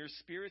me when your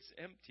spirit's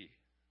empty?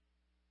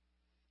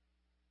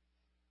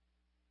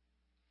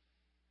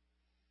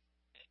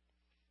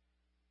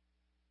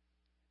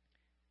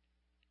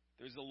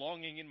 There's a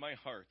longing in my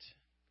heart,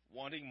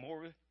 wanting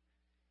more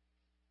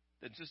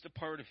than just a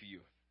part of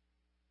you.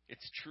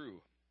 It's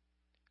true.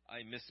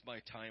 I miss my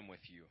time with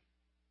you.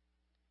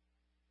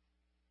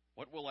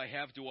 What will I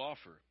have to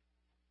offer?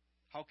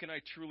 How can I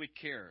truly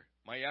care?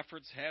 My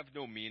efforts have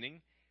no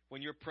meaning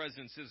when your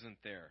presence isn't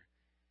there.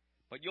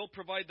 But you'll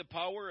provide the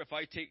power if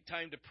I take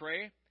time to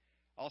pray.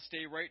 I'll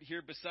stay right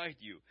here beside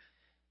you.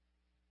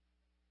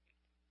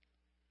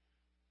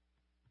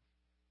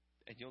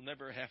 And you'll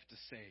never have to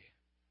say,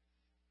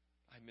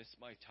 I miss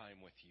my time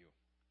with you.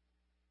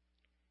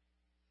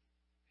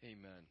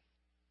 Amen.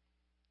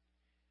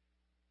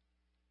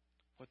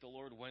 What the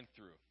Lord went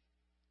through,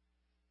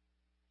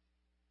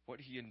 what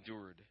he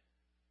endured,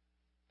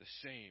 the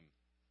shame,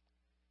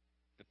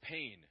 the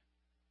pain,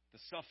 the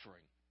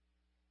suffering.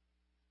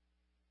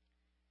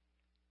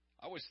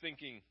 I was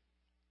thinking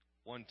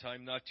one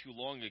time not too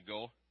long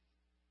ago,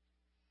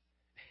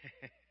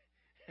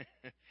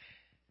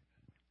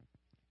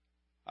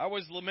 I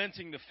was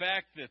lamenting the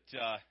fact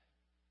that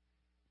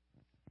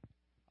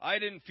I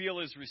didn't feel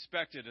as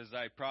respected as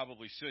I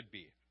probably should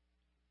be.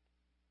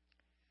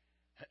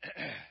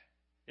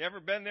 You ever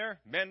been there?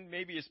 Men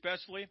maybe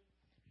especially?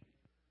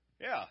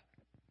 Yeah.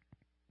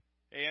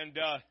 And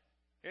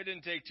it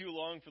didn't take too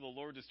long for the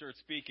Lord to start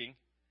speaking.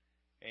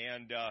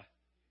 And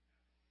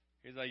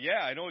he's like,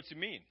 yeah, I know what you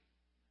mean.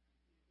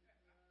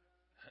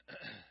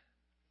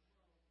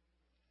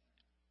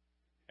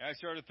 And I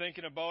started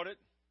thinking about it.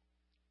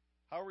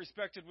 How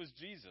respected was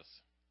Jesus?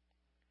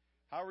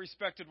 How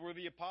respected were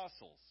the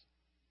apostles?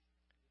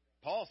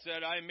 Paul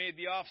said, I made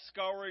the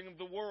offscouring of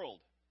the world.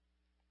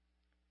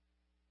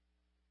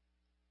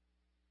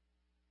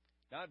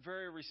 Not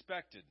very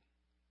respected.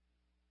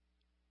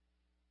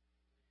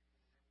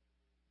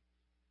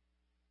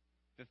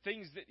 The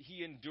things that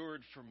he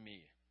endured for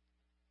me,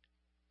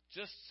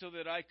 just so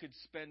that I could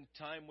spend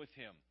time with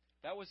him.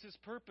 That was his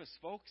purpose,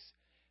 folks.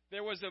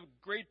 There was a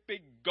great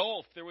big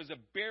gulf. There was a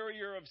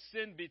barrier of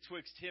sin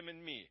betwixt him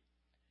and me.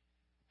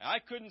 I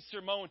couldn't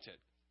surmount it.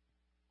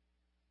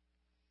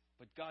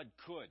 But God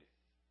could.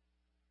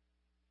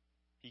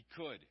 He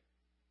could.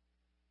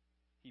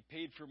 He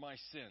paid for my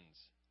sins.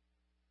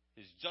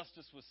 His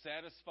justice was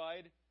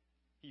satisfied.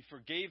 He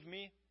forgave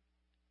me.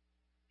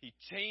 He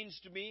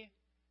changed me.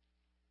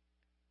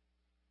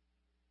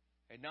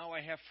 And now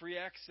I have free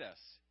access.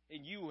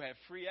 And you have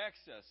free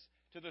access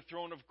to the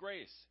throne of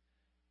grace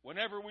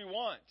whenever we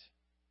want.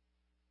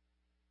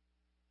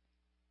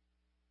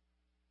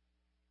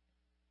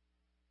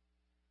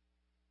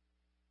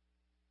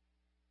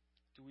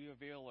 Do we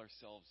avail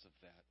ourselves of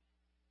that?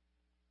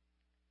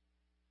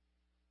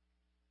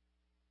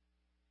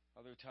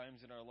 Other times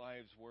in our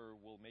lives where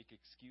we'll make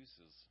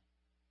excuses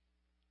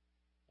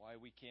why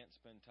we can't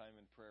spend time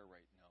in prayer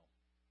right now.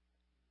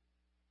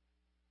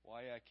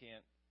 Why I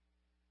can't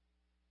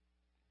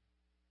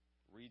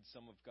read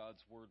some of God's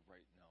Word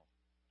right now.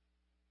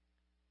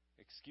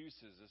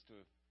 Excuses as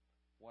to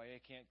why I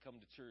can't come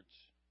to church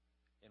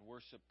and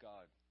worship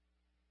God.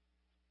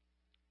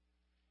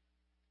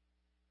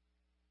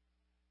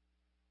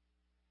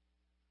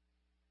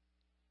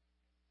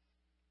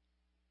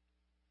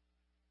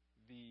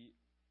 The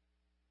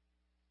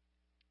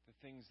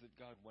things that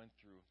God went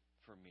through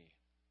for me.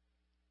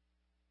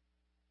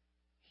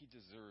 He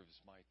deserves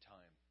my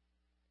time,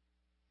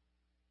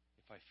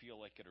 if I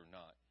feel like it or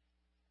not.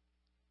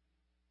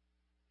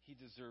 He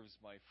deserves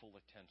my full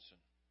attention,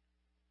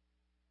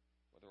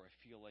 whether I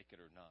feel like it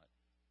or not.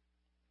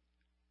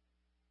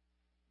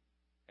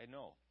 I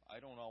know,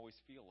 I don't always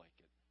feel like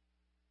it.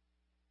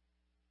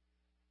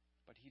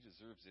 But He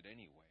deserves it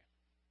anyway.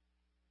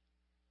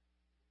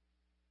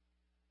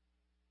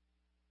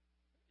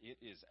 It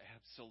is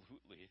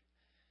absolutely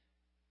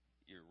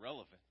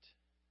irrelevant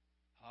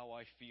how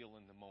I feel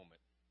in the moment.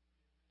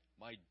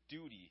 My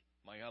duty,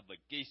 my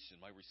obligation,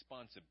 my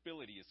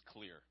responsibility is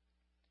clear.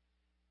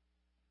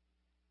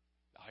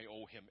 I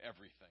owe Him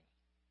everything.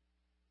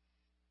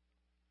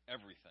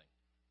 Everything.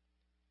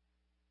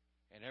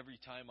 And every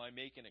time I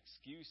make an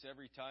excuse,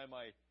 every time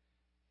I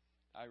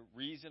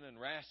reason and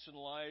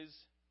rationalize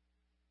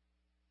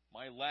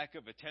my lack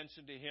of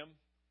attention to Him,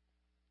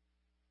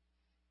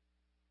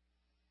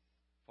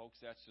 folks,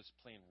 that's just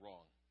plain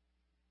wrong.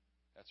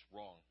 That's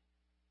wrong.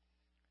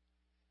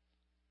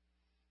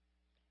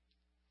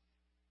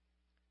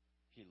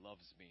 He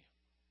loves me.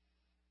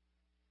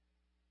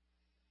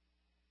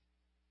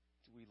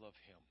 Do we love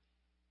Him?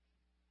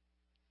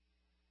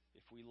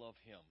 If we love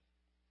Him,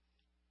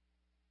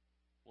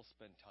 we'll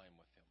spend time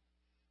with Him.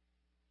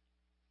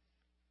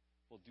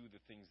 We'll do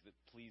the things that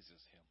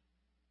pleases Him,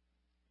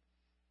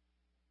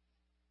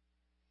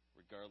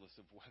 regardless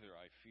of whether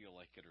I feel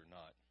like it or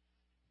not.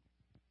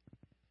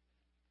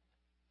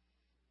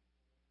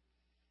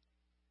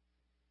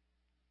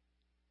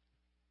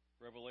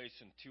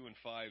 Revelation 2 and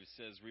 5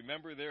 says,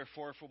 "Remember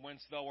therefore from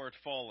whence thou art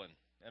fallen,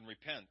 and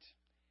repent,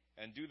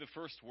 and do the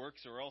first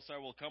works, or else I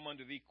will come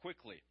unto thee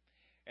quickly,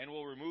 and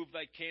will remove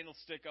thy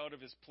candlestick out of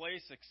his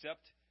place,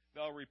 except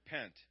thou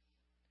repent."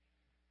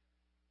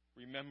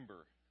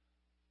 Remember.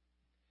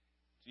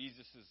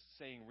 Jesus is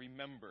saying,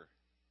 remember.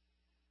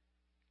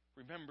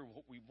 Remember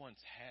what we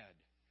once had.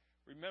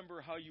 Remember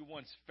how you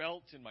once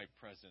felt in my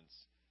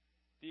presence.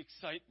 The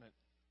excitement.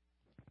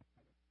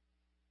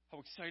 How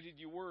excited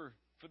you were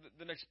for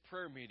the next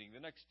prayer meeting, the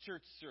next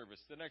church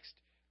service, the next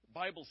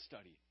Bible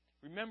study.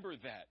 Remember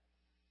that.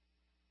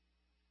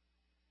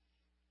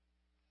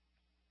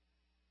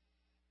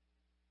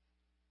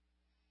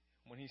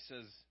 When He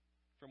says,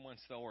 "From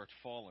whence thou art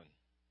fallen,"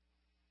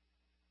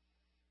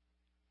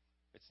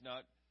 it's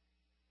not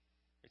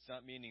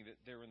meaning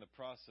that they're in the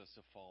process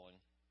of falling.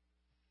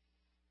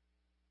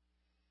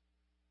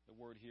 The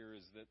word here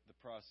is that the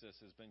process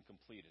has been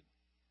completed.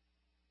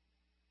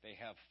 They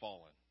have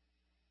fallen.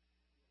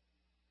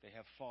 They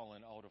have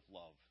fallen out of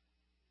love.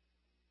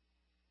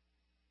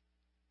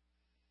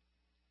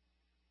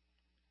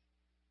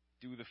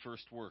 Do the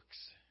first works.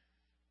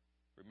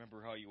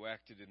 Remember how you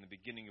acted in the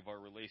beginning of our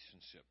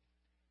relationship.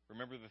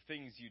 Remember the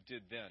things you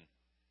did then.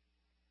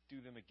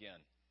 Do them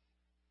again.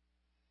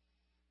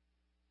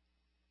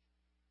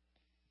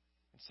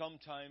 And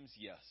sometimes,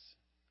 yes,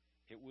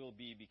 it will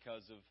be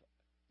because of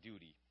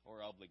duty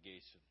or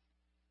obligation.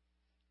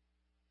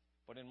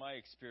 But in my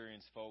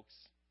experience, folks,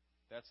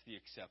 that's the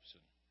exception.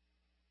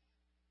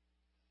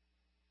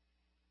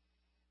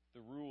 The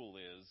rule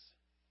is,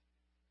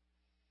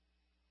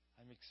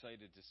 I'm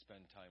excited to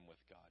spend time with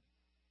God.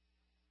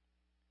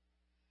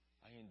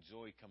 I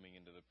enjoy coming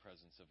into the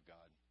presence of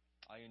God.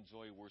 I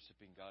enjoy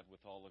worshiping God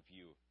with all of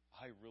you.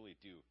 I really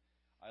do.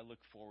 I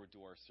look forward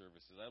to our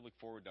services. I look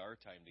forward to our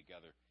time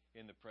together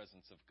in the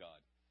presence of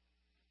God.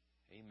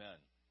 Amen.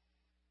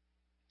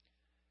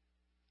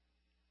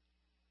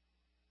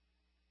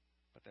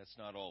 But that's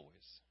not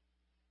always.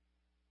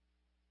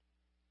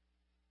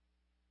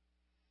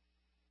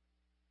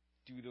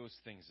 Do those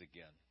things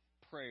again.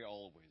 Pray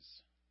always.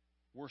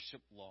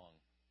 Worship long.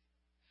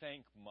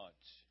 Thank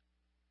much.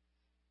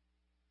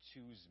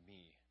 Choose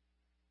me.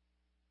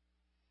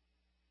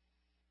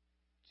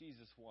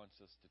 Jesus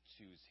wants us to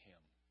choose Him.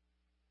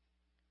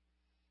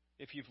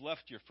 If you've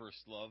left your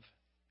first love,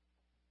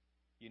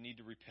 you need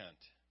to repent.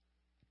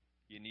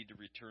 You need to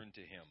return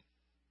to Him.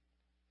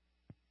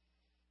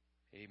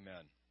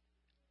 Amen.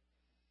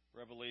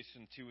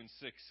 Revelation 2 and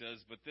 6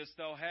 says, "But this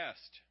thou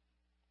hast,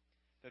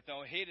 that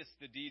thou hatest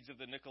the deeds of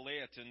the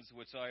Nicolaitans,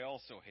 which I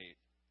also hate."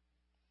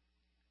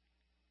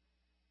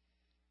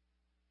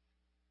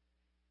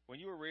 When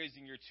you were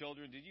raising your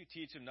children, did you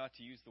teach them not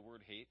to use the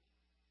word hate?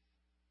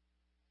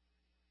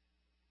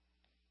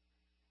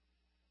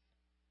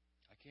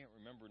 I can't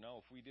remember now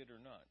if we did or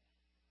not.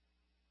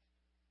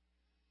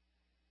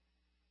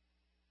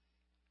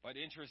 But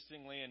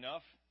interestingly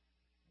enough,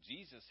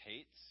 Jesus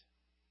hates.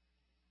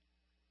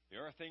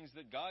 There are things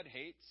that God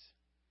hates.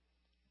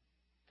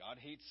 God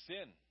hates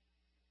sin.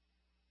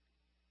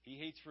 He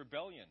hates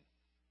rebellion.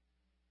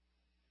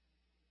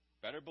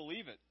 Better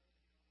believe it.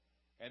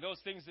 And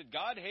those things that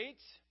God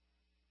hates,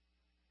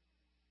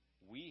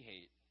 we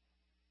hate.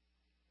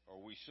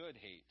 Or we should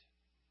hate.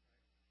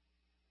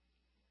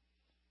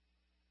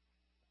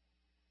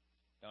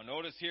 Now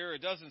notice here,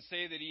 it doesn't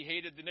say that He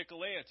hated the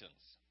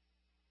Nicolaitans.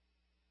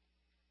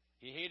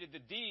 He hated the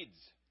deeds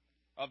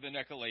of the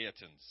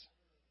Nicolaitans.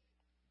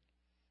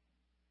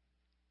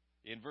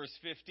 In verse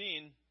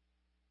 15,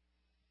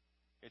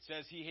 it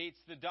says He hates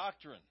the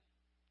doctrine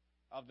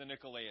of the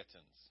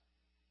Nicolaitans.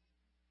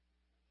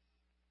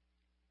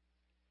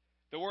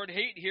 The word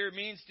hate here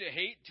means to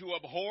hate, to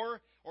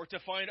abhor, or to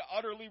find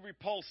utterly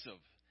repulsive.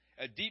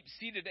 a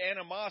deep-seated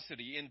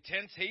animosity,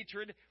 intense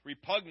hatred,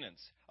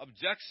 repugnance,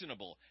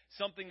 objectionable,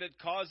 something that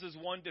causes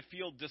one to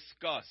feel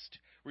disgust,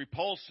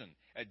 repulsion,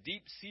 a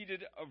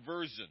deep-seated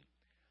aversion.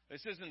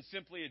 This isn't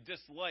simply a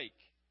dislike.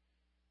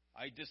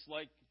 I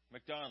dislike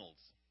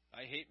McDonald's.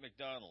 I hate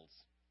McDonald's.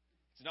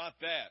 It's not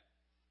that.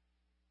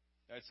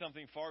 That's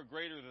something far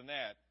greater than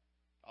that.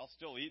 I'll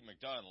still eat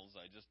McDonald's.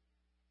 I just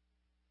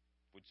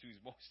would choose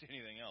most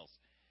anything else.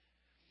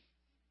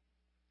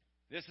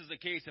 This is a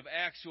case of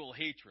actual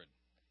hatred.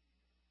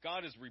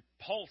 God is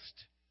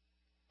repulsed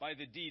by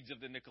the deeds of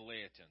the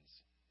Nicolaitans.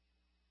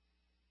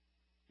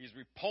 He's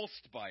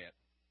repulsed by it.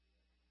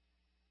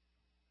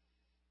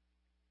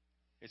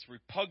 It's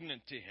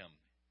repugnant to him.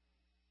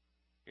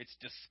 It's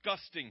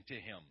disgusting to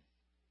him.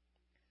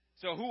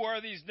 So who are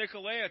these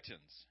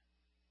Nicolaitans?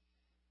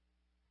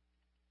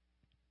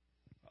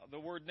 The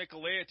word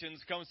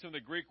Nicolaitans comes from the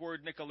Greek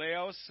word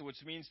Nikolaos,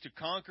 which means to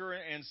conquer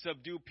and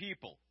subdue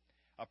people.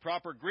 A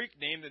proper Greek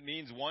name that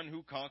means one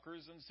who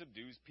conquers and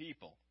subdues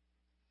people.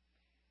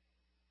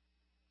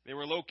 They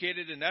were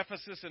located in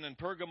Ephesus and in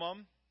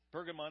Pergamon.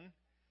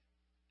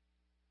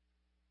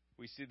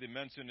 We see them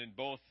mentioned in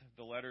both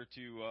the letter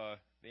to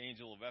the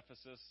angel of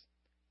Ephesus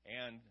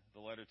and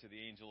the letter to the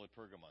angel at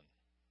Pergamon.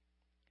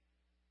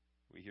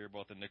 We hear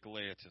about the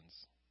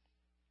Nicolaitans.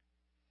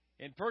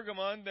 In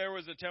Pergamon, there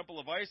was a temple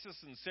of Isis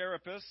and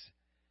Serapis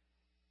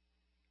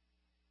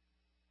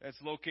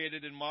that's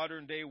located in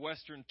modern-day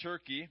western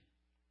Turkey.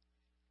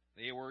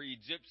 They were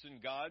Egyptian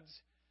gods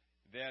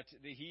that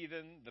the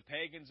heathen, the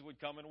pagans, would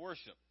come and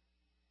worship.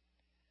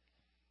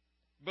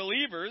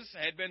 Believers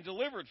had been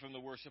delivered from the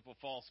worship of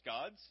false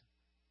gods.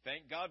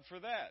 Thank God for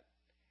that.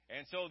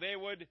 And so they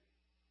would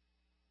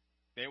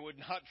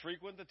not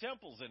frequent the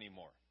temples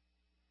anymore.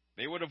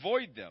 They would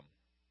avoid them.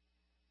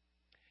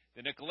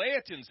 The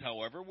Nicolaitans,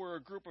 however, were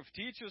a group of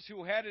teachers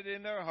who had it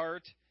in their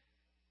heart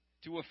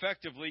to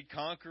effectively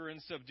conquer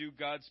and subdue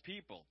God's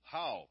people.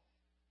 How?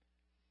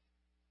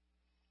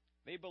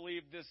 They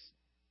believed this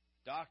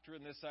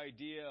doctrine, this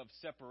idea of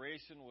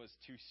separation was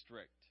too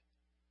strict.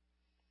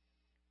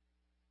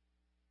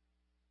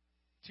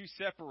 Too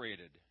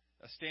separated,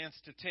 a stance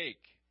to take.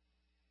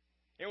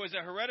 It was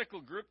a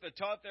heretical group that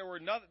taught there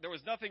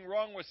was nothing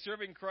wrong with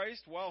serving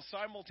Christ while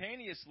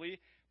simultaneously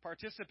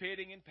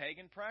participating in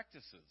pagan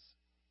practices.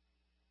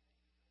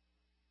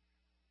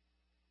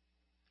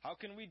 How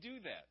can we do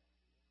that?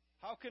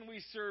 How can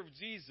we serve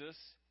Jesus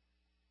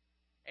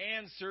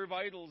and serve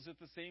idols at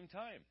the same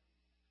time?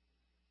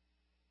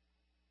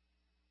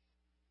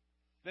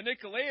 The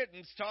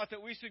Nicolaitans taught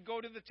that we should go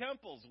to the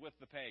temples with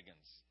the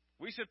pagans.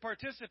 We should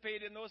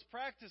participate in those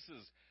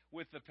practices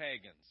with the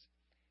pagans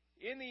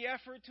in the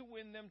effort to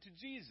win them to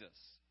Jesus.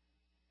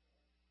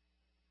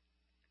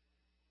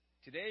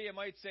 Today you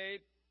might say,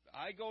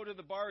 I go to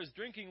the bars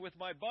drinking with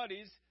my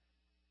buddies.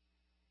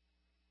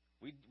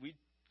 We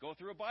go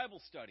through a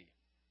Bible study.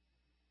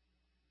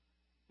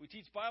 We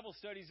teach Bible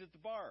studies at the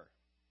bar.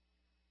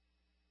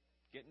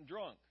 Getting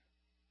drunk.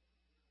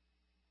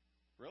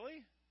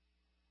 Really?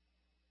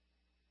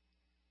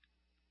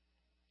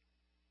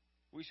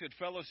 We should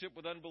fellowship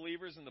with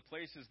unbelievers in the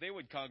places they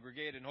would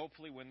congregate and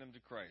hopefully win them to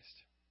Christ.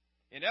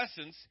 In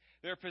essence,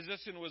 their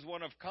position was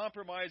one of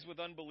compromise with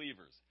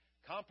unbelievers.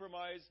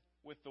 Compromise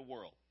with the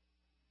world.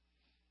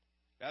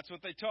 That's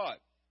what they taught.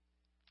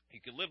 You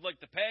can live like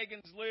the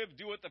pagans live,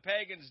 do what the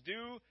pagans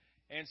do,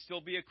 and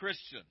still be a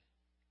Christian.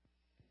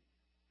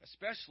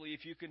 Especially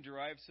if you can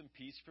derive some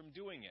peace from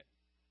doing it.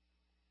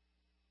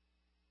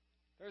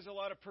 There's a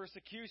lot of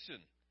persecution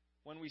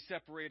when we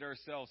separate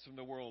ourselves from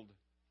the world.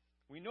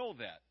 We know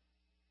that.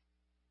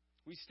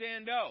 We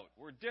stand out.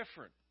 We're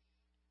different.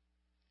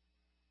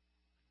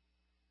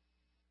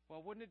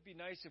 Well, wouldn't it be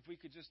nice if we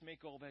could just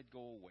make all that go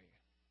away?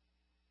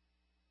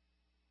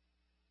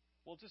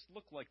 Well, just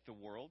look like the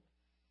world,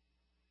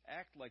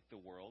 act like the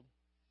world,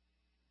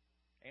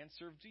 and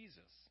serve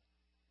Jesus.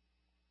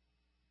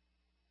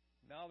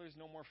 Now there's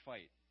no more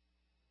fight.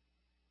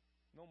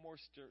 No more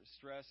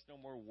stress, no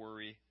more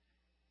worry.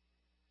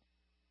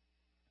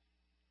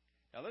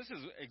 Now this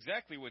is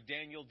exactly what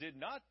Daniel did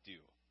not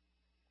do.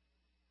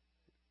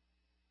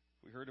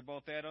 We heard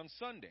about that on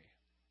Sunday.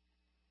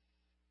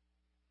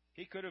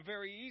 He could have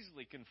very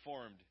easily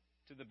conformed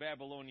to the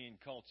Babylonian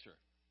culture.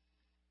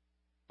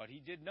 But he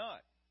did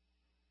not.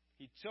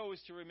 He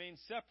chose to remain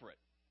separate.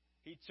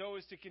 He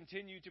chose to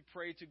continue to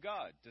pray to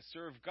God, to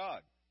serve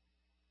God.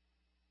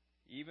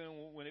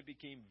 Even when it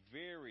became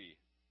very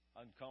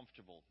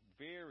uncomfortable,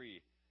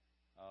 very,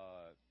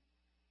 the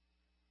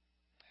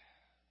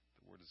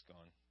word is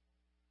gone.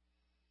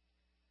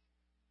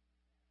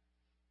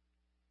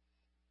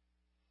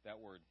 That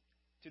word.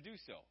 To do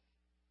so.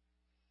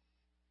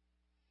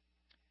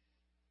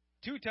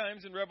 2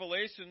 times in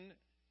Revelation,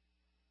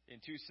 in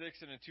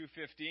 2:6 and in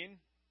 2:15,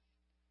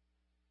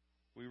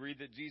 we read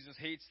that Jesus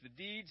hates the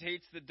deeds,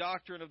 hates the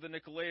doctrine of the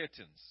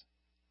Nicolaitans.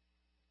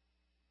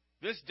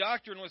 This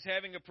doctrine was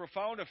having a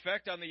profound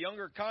effect on the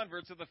younger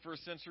converts of the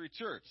first century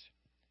church.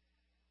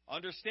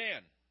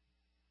 Understand,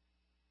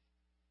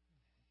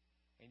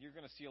 and you're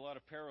going to see a lot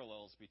of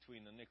parallels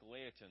between the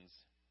Nicolaitans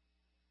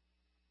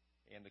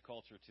and the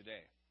culture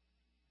today.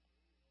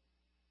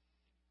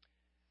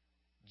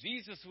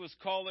 Jesus was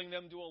calling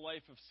them to a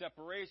life of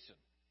separation,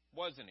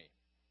 wasn't he?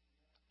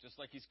 Just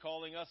like he's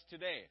calling us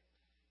today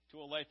to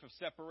a life of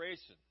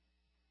separation.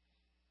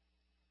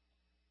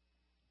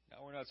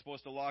 Now, we're not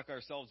supposed to lock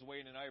ourselves away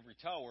in an ivory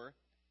tower.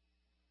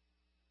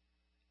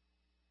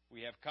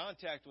 We have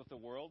contact with the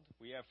world.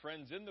 We have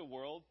friends in the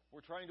world.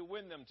 We're trying to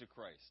win them to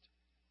Christ.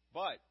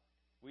 But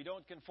we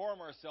don't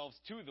conform ourselves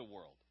to the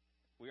world.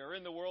 We are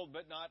in the world,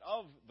 but not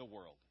of the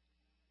world.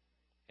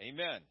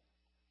 Amen.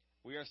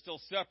 We are still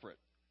separate.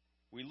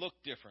 We look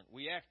different.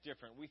 We act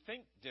different. We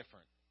think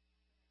different.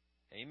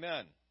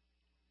 Amen.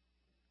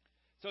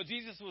 So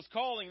Jesus was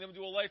calling them to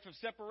a life of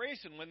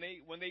separation when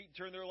they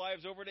turned their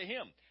lives over to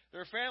him.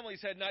 Their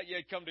families had not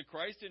yet come to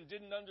Christ and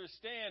didn't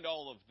understand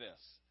all of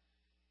this.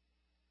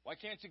 Why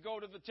can't you go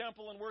to the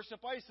temple and worship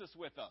Isis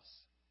with us?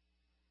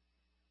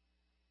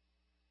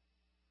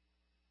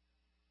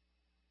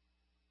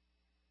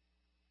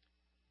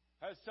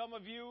 Has some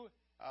of you,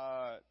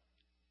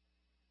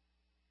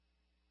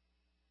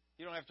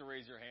 you don't have to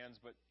raise your hands,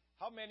 but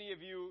how many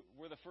of you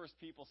were the first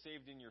people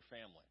saved in your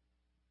family?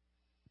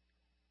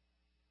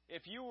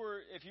 If you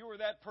were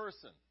that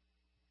person,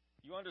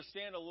 you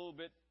understand a little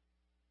bit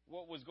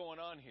what was going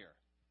on here.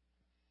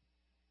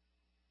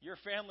 Your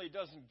family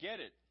doesn't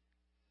get it.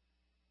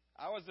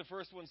 I was the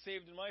first one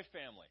saved in my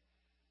family,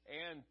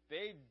 and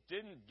they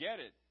didn't get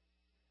it.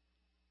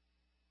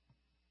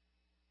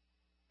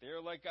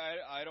 They're like,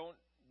 I don't,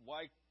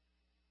 why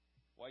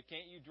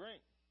can't you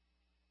drink?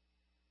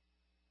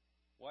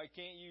 Why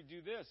can't you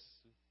do this?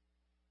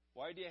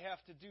 Why do you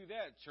have to do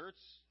that? Church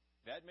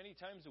that many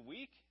times a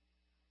week?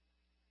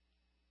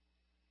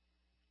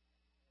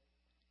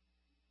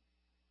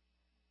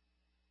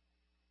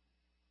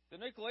 The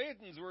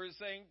Nicolaitans were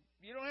saying,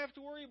 you don't have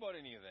to worry about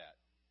any of that.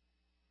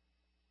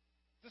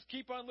 Just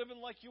keep on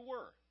living like you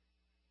were.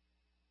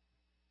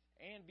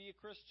 And be a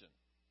Christian.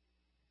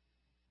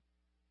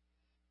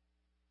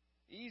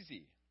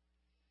 Easy.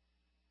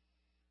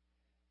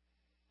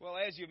 Well,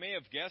 as you may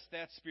have guessed,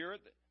 that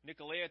spirit,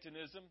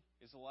 Nicolaitanism,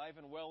 is alive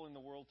and well in the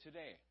world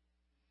today.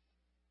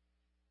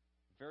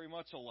 Very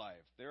much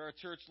alive. There are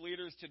church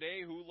leaders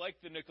today who, like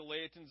the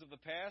Nicolaitans of the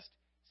past,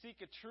 seek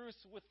a truce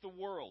with the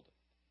world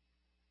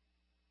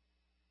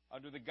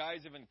under the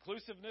guise of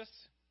inclusiveness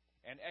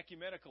and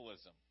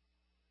ecumenicalism.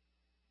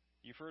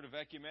 You've heard of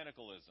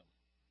ecumenicalism.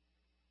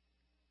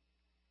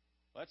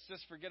 Let's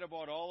just forget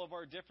about all of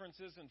our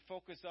differences and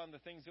focus on the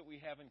things that we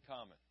have in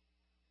common.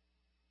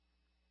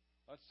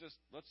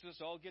 Let's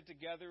just all get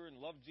together and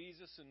love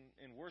Jesus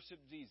and worship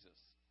Jesus.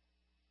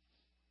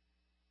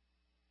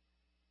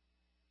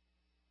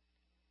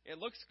 It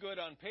looks good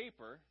on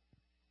paper.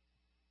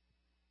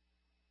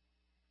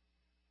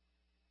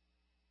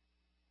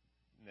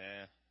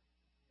 Nah.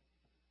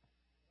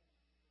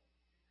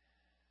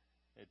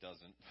 It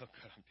doesn't look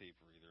good on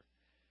paper either.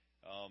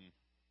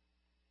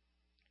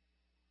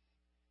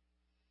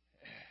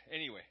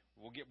 Anyway,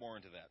 we'll get more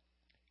into that.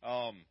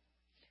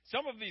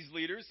 Some of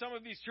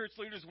these church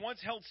leaders once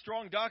held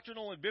strong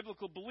doctrinal and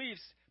biblical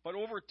beliefs, but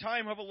over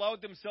time have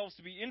allowed themselves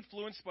to be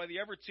influenced by the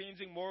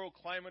ever-changing moral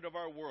climate of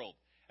our world.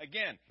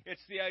 Again,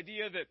 it's the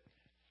idea that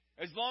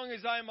as long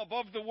as I'm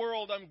above the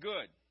world, I'm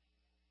good.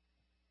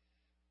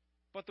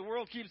 But the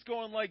world keeps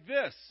going like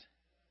this.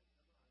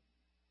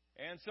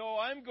 And so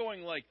I'm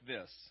going like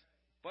this.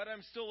 But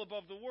I'm still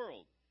above the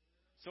world.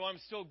 So I'm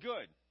still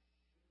good.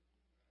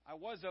 I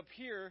was up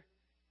here,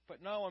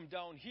 but now I'm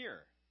down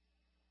here.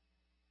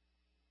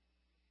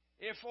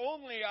 If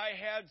only I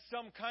had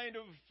some kind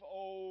of,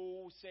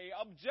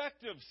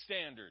 objective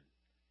standard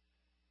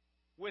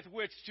with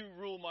which to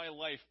rule my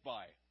life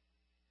by.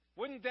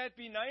 Wouldn't that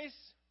be nice?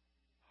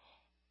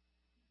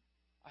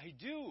 I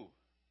do.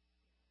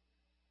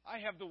 I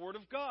have the Word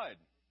of God.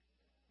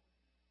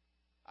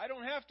 I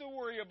don't have to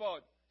worry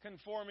about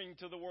conforming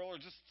to the world or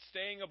just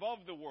staying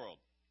above the world.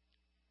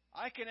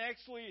 I can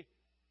actually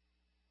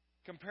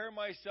compare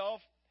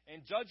myself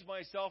and judge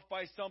myself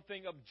by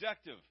something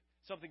objective,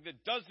 something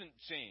that doesn't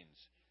change,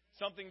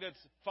 something that's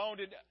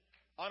founded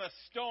on a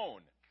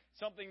stone,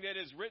 something that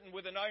is written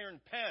with an iron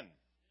pen.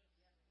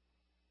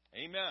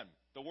 Amen.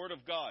 The Word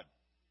of God.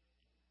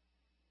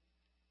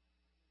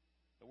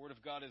 The Word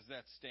of God is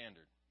that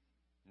standard,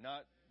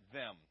 not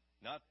them,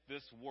 not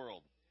this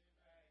world.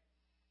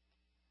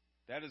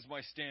 That is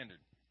my standard.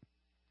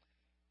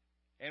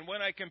 And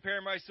when I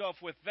compare myself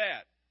with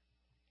that,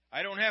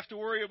 I don't have to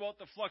worry about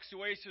the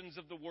fluctuations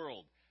of the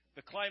world.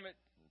 The climate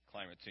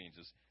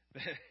changes.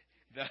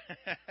 The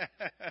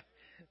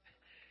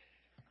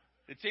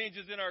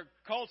changes in our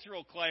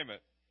cultural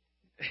climate.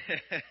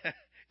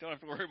 Don't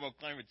have to worry about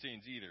climate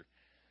change either.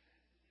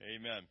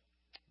 Amen.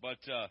 But,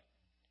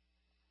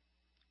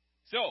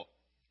 so,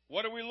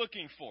 what are we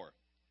looking for?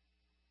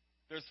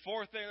 There's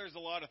a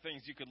lot of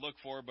things you could look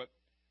for, but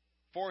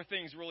 4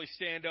 things really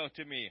stand out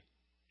to me.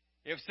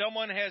 If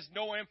someone has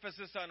no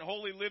emphasis on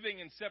holy living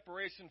and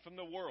separation from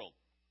the world,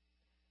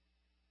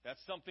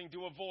 that's something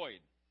to avoid.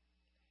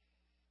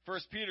 1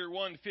 Peter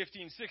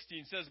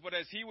 1:15-16 says, "But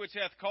as he which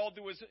hath called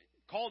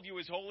called you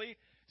as holy,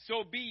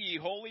 so be ye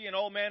holy in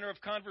all manner of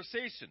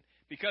conversation,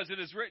 because it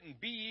is written,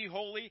 Be ye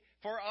holy,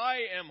 for I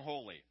am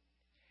holy.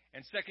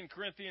 And 2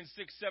 Corinthians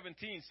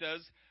 6:17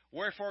 says,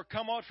 Wherefore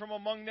come out from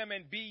among them,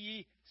 and be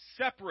ye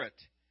separate,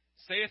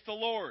 saith the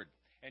Lord,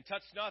 and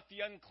touch not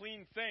the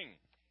unclean thing,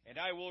 and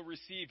I will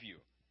receive you.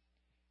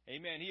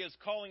 Amen. He is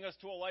calling us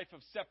to a life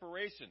of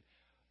separation.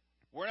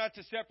 We're not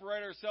to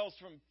separate ourselves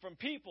from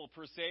people,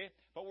 per se,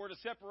 but we're to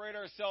separate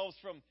ourselves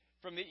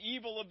from the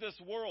evil of this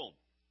world,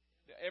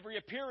 every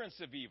appearance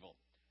of evil,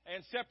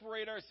 and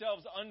separate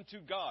ourselves unto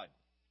God.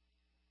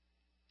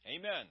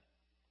 Amen.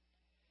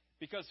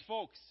 Because,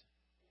 folks,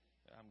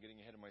 I'm getting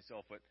ahead of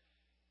myself, but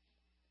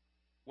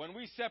when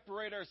we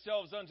separate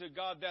ourselves unto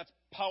God, that's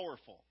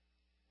powerful.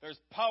 There's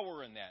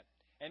power in that.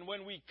 And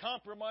when we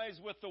compromise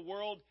with the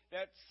world,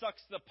 that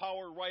sucks the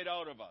power right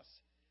out of us.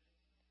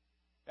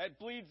 That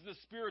bleeds the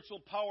spiritual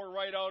power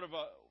right out of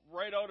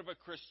a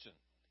Christian.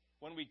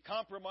 When we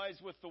compromise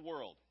with the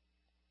world,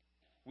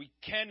 we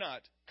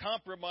cannot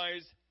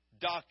compromise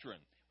doctrine.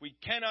 We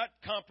cannot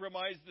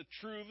compromise the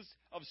truths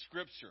of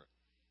Scripture.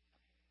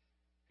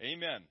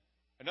 Amen.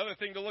 Another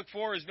thing to look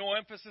for is no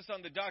emphasis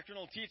on the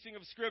doctrinal teaching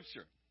of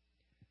Scripture.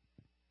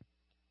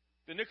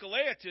 The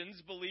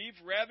Nicolaitans believe,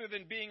 rather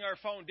than being our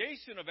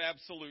foundation of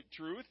absolute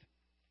truth,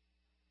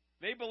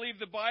 they believe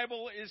the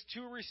Bible is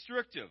too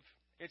restrictive.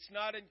 It's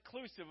not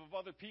inclusive of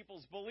other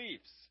people's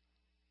beliefs.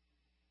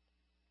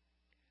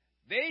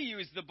 They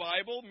use the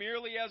Bible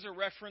merely as a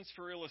reference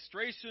for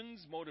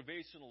illustrations,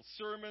 motivational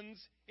sermons,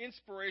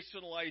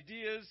 inspirational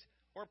ideas,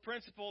 or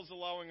principles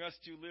allowing us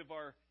to live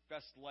our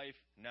best life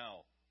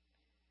now.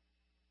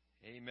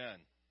 Amen.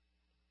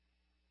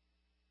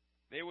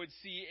 They would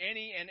see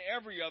any and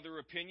every other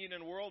opinion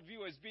and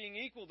worldview as being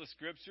equal to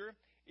Scripture,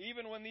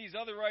 even when these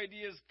other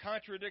ideas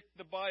contradict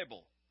the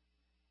Bible.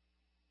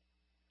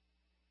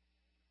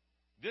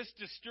 This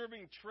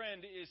disturbing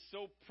trend is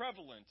so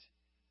prevalent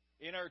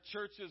in our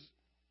churches.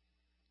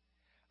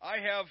 I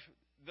have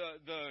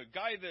the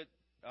guy that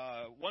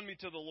won me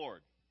to the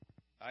Lord.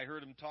 I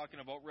heard him talking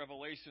about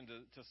Revelation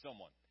to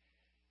someone.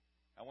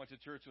 I went to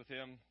church with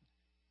him,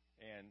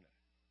 and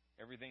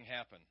everything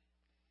happened.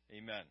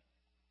 Amen.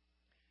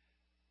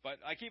 But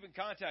I keep in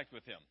contact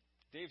with him.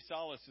 Dave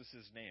Solis is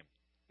his name,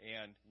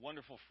 and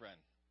wonderful friend.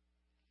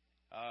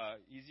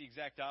 He's the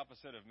exact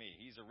opposite of me.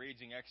 He's a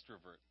raging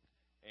extrovert,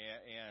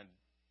 and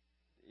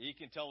he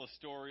can tell a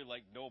story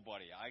like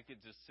nobody. I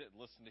could just sit and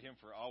listen to him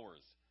for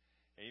hours.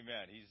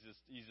 Amen.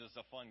 He's just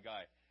a fun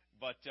guy.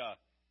 But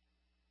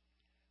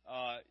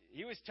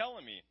he was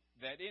telling me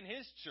that in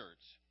his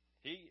church,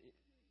 the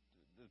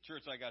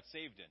church I got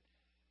saved in,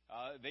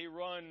 they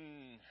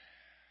run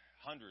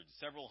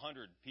several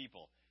hundred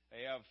people.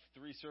 They have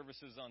 3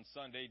 services on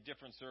Sunday,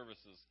 different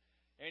services.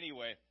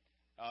 Anyway,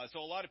 so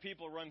a lot of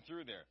people run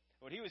through there.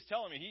 What he was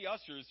telling me, he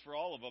ushers for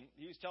all of them.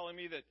 He was telling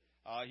me that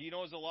he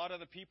knows a lot of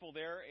the people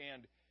there,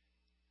 and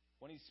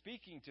when he's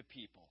speaking to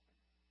people,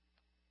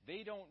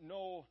 they don't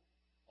know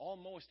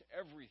almost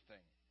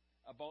everything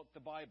about the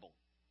Bible.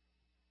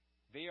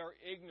 They are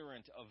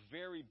ignorant of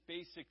very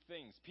basic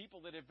things.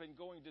 People that have been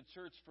going to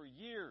church for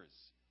years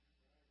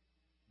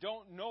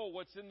don't know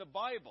what's in the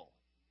Bible.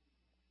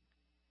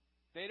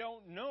 They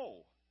don't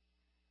know.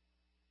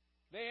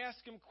 They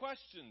ask him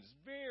questions,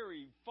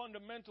 very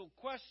fundamental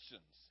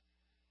questions,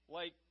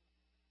 like,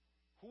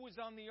 who was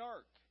on the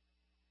ark?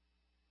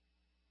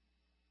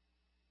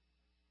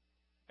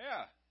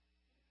 Yeah,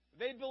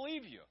 they'd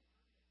believe you.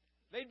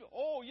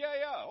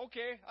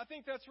 Okay, I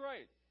think that's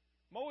right.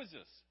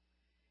 Moses.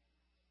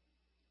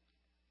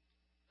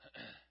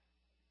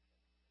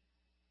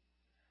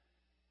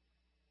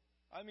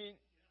 I mean,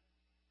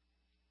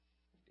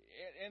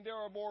 and there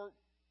are more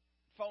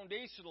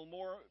foundational,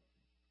 more,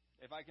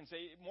 if I can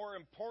say, more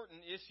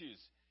important issues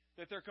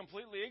that they're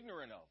completely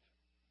ignorant of.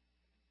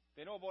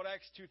 They know about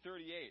Acts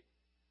 2:38,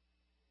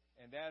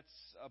 and that's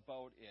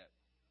about it.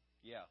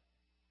 Yeah,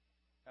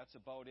 that's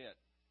about it.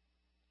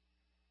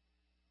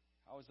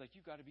 I was like,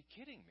 you got to be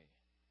kidding me.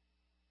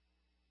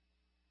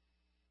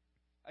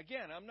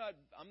 Again, I'm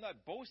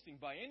not boasting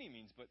by any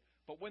means, but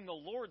when the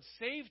Lord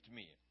saved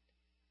me,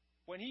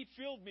 when He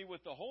filled me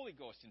with the Holy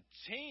Ghost and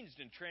changed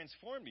and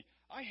transformed me,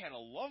 I had a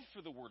love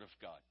for the Word of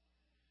God.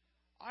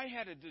 I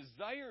had a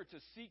desire to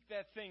seek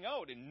that thing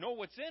out and know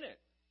what's in it.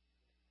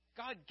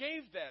 God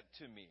gave that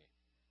to me.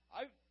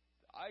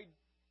 I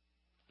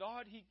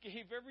thought He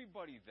gave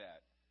everybody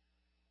that.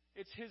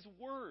 It's His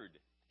Word.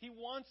 He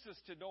wants us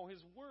to know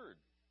His Word.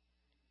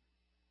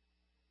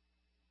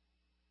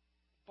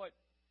 But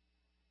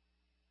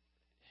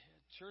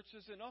church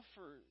is enough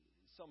for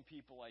some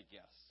people, I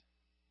guess.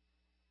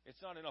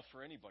 It's not enough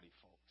for anybody,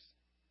 folks.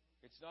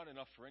 It's not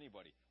enough for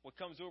anybody. What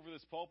comes over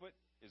this pulpit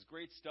is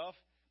great stuff,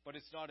 but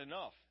it's not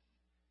enough.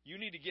 You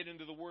need to get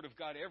into the Word of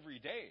God every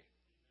day.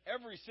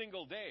 Every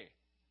single day.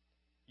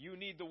 You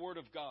need the Word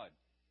of God.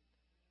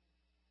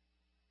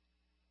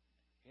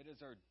 It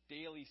is our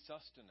daily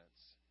sustenance,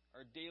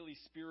 our daily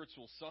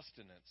spiritual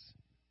sustenance.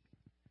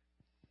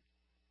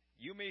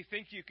 You may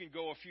think you can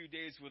go a few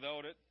days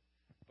without it,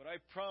 But I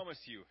promise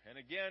you, and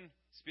again,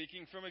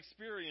 speaking from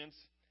experience,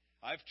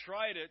 I've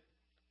tried it.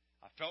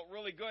 I felt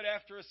really good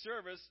after a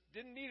service.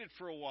 Didn't need it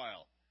for a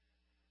while.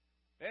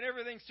 Then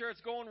everything starts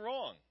going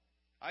wrong.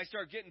 I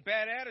start getting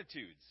bad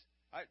attitudes.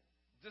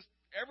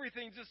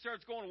 Everything just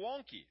starts going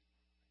wonky.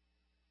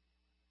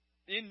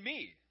 In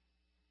me.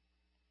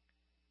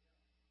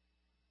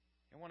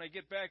 And when I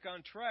get back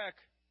on track,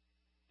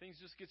 things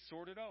just get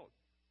sorted out.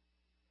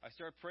 I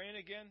start praying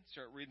again,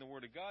 start reading the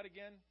Word of God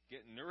again,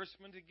 getting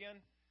nourishment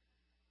again.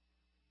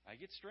 I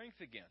get strength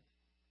again.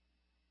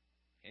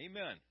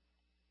 Amen.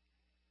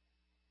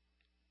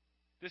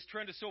 This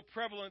trend is so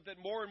prevalent that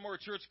more and more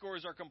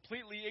churchgoers are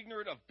completely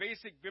ignorant of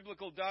basic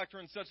biblical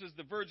doctrine such as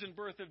the virgin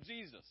birth of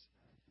Jesus.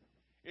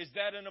 Is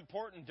that an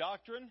important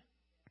doctrine?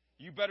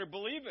 You better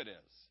believe it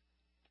is.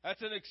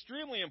 That's an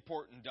extremely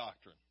important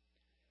doctrine.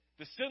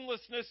 The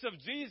sinlessness of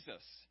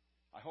Jesus.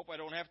 I hope I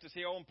don't have to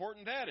say how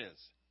important that is.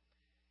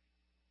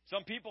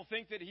 Some people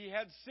think that he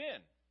had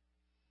sin.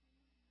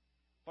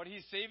 But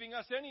he's saving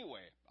us anyway.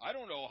 I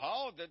don't know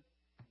how.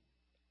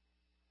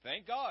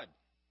 Thank God.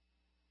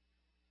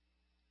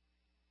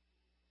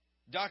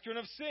 Doctrine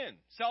of sin,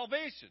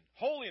 salvation,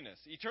 holiness,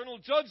 eternal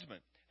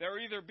judgment. They're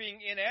either being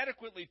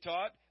inadequately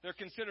taught, they're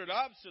considered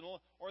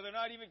optional, or they're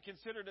not even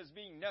considered as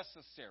being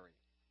necessary.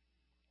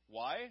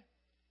 Why?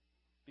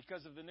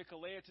 Because of the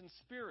Nicolaitan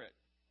spirit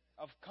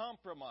of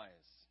compromise.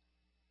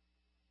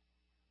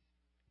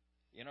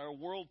 In our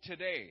world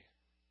today,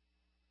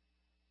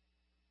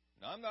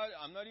 now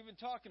I'm not even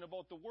talking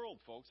about the world,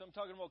 folks. I'm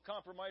talking about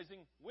compromising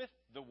with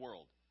the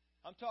world.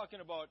 I'm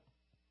talking about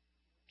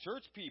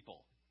church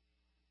people,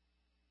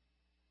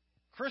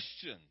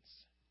 Christians.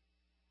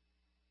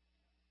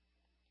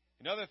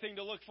 Another thing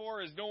to look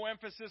for is no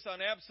emphasis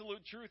on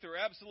absolute truth or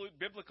absolute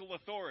biblical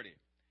authority.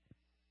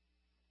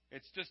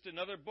 It's just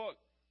another book.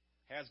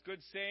 Has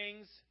good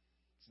sayings.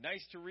 It's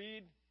nice to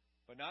read,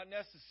 but not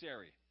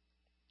necessary.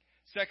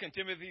 2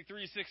 Timothy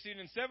 3:16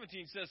 and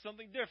 17 says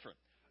something different.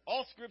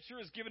 All Scripture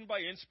is given by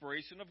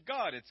inspiration of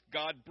God. It's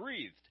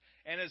God-breathed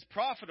and is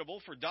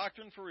profitable for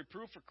doctrine, for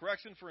reproof, for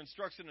correction, for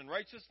instruction in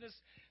righteousness,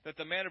 that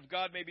the man of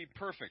God may be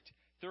perfect,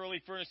 thoroughly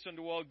furnished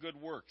unto all good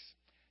works.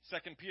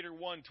 2 Peter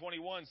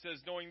 1:21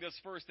 says, knowing this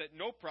first, that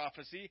no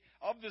prophecy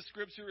of the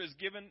Scripture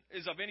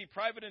is of any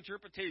private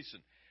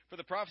interpretation. For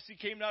the prophecy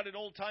came not in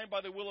old time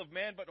by the will of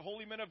man, but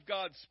holy men of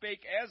God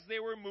spake as they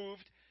were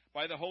moved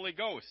by the Holy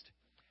Ghost.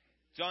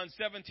 John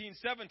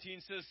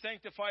 17:17 says,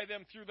 sanctify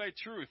them through thy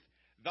truth.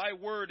 Thy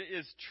word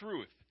is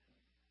truth.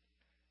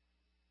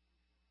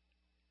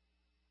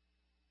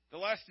 The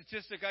last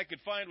statistic I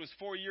could find was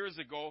 4 years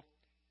ago.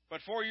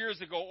 But 4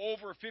 years ago,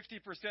 over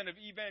 50% of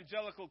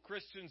evangelical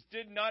Christians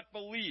did not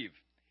believe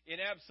in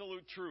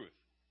absolute truth.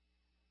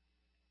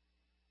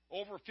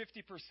 Over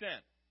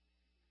 50%.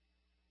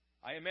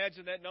 I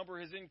imagine that number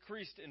has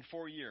increased in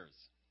 4 years.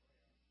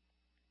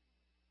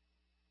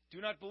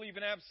 Do not believe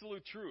in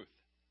absolute truth.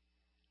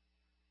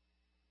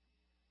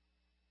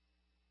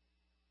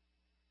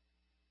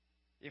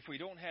 If we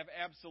don't have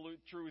absolute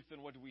truth,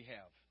 then what do we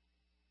have?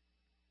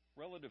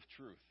 Relative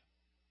truth.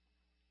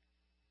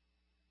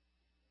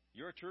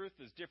 Your truth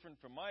is different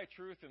from my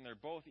truth, and they're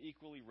both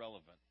equally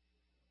relevant.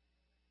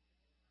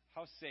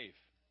 How safe.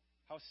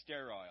 How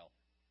sterile.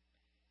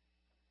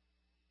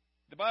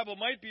 The Bible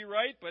might be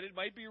right, but it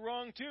might be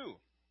wrong too.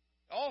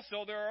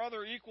 Also, there are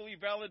other equally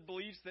valid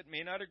beliefs that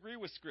may not agree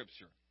with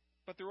Scripture,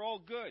 but they're all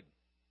good.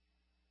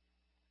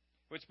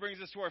 Which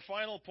brings us to our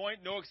final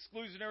point, no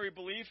exclusionary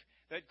belief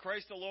that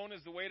Christ alone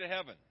is the way to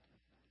heaven.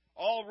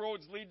 All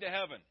roads lead to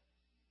heaven.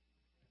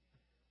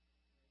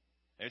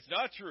 It's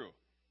not true.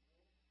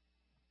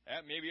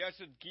 Maybe I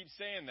should keep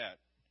saying that.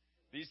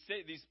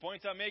 These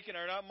points I'm making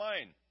are not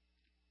mine.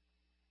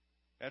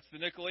 That's the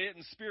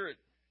Nicolaitan spirit.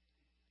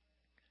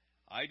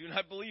 I do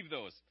not believe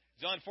those.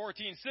 John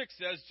 14:6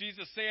 says,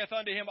 Jesus saith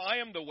unto him, I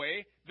am the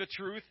way, the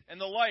truth, and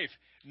the life.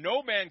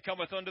 No man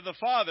cometh unto the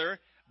Father,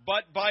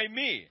 but by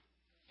me.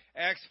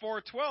 Acts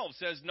 4:12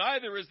 says,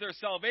 neither is there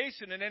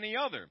salvation in any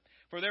other,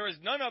 for there is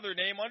none other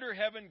name under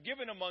heaven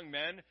given among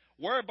men,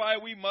 whereby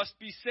we must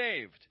be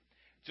saved.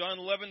 John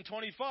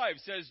 11:25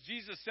 says,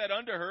 Jesus said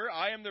unto her,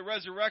 I am the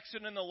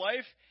resurrection and the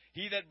life.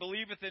 He that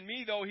believeth in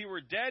me, though he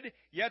were dead,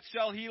 yet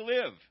shall he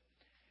live.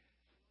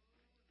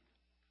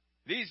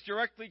 These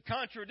directly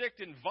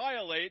contradict and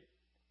violate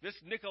this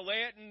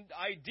Nicolaitan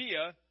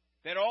idea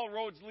that all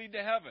roads lead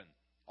to heaven.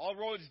 All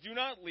roads do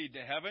not lead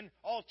to heaven.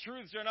 All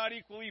truths are not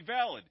equally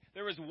valid.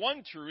 There is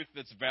one truth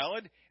that's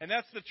valid, and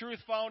that's the truth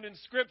found in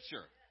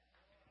Scripture.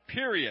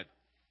 Period.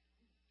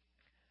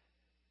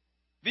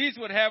 These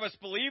would have us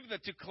believe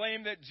that to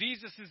claim that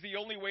Jesus is the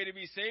only way to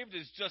be saved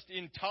is just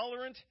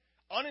intolerant,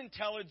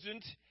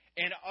 unintelligent,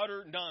 and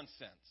utter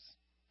nonsense.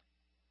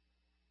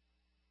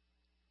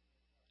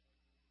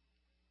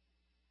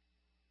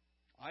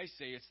 I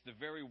say it's the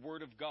very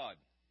Word of God.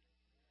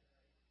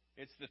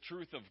 It's the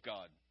truth of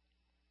God.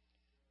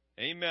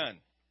 Amen.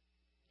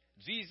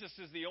 Jesus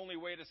is the only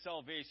way to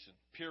salvation.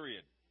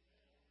 Period.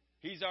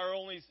 He's our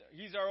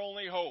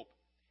only hope.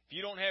 If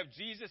you don't have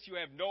Jesus, you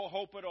have no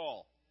hope at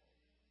all.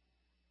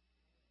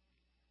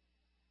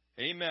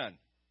 Amen.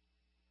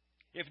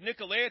 If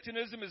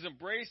Nicolaitanism is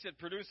embraced, it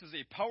produces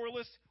a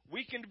powerless,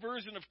 weakened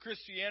version of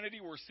Christianity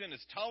where sin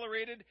is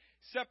tolerated,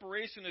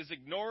 separation is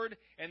ignored,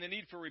 and the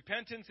need for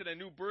repentance and a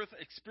new birth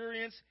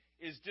experience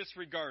is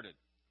disregarded.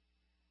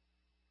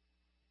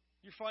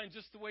 You're fine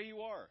just the way you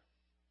are.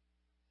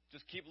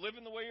 Just keep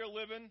living the way you're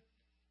living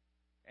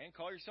and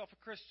call yourself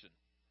a Christian.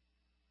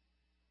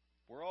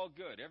 We're all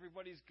good.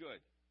 Everybody's good.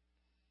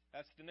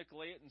 That's the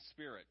Nicolaitan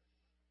spirit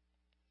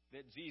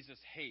that Jesus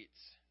hates.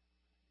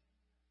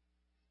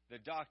 The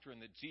doctrine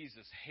that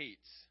Jesus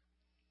hates.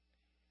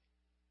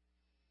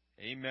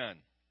 Amen.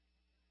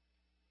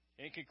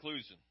 In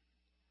conclusion,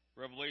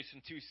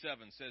 Revelation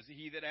 2:7 says,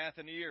 He that hath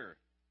an ear,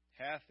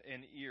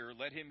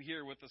 let him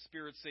hear what the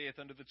Spirit saith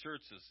unto the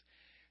churches.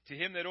 To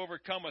him that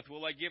overcometh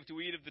will I give to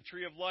eat of the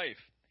tree of life,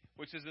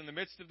 which is in the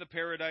midst of the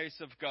paradise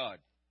of God.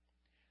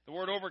 The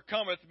word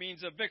overcometh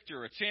means a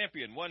victor, a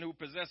champion, one who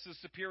possesses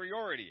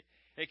superiority.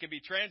 It can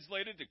be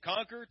translated to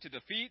conquer, to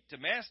defeat, to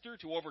master,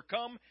 to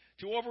overcome,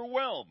 to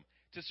overwhelm,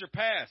 to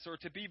surpass, or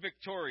to be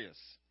victorious.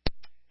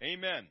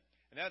 Amen.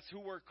 And that's who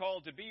we're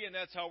called to be, and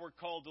that's how we're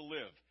called to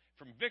live.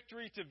 From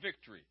victory to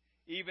victory,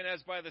 even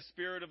as by the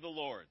Spirit of the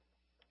Lord.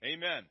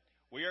 Amen.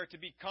 We are to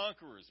be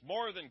conquerors,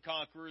 more than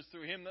conquerors,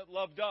 through Him that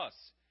loved us.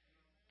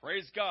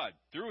 Praise God.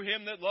 Through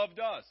Him that loved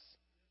us.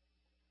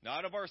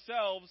 Not of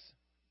ourselves.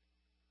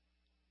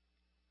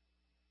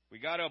 We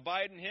got to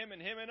abide in Him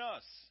and Him in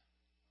us.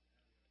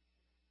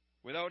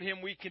 Without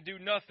Him, we can do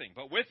nothing.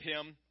 But with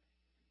Him,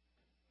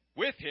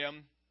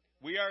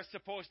 we are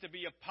supposed to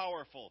be a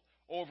powerful,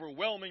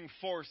 overwhelming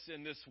force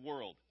in this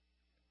world.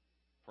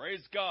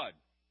 Praise God.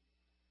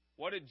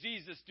 What did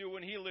Jesus do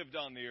when He lived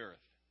on the earth?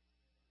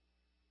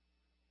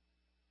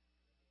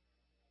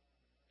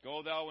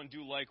 Go thou and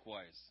do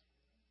likewise.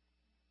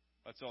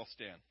 Let's all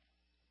stand.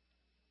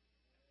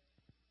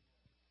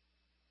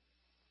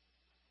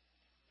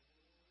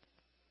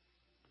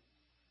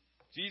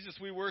 Jesus,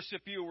 we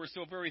worship You. We're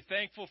so very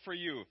thankful for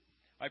You.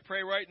 I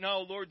pray right now,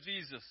 Lord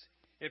Jesus,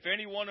 if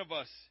any one of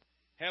us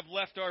have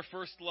left our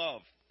first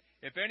love,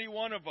 if any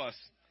one of us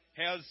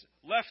has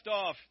left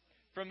off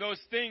from those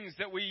things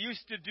that we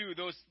used to do,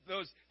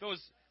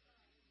 those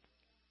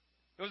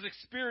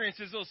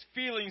experiences, those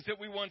feelings that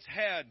we once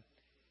had,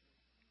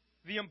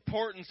 the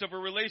importance of a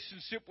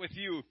relationship with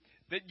You,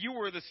 that You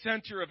were the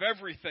center of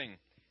everything,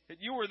 that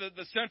You were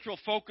the central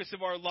focus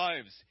of our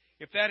lives.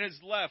 If that has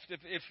left,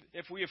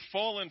 if we have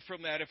fallen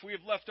from that, if we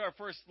have left our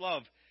first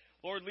love,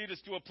 Lord, lead us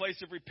to a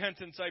place of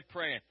repentance, I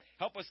pray.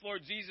 Help us,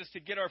 Lord Jesus, to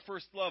get our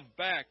first love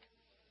back.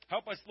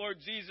 Help us, Lord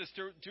Jesus,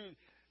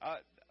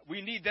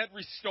 we need that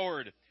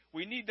restored.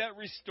 We need that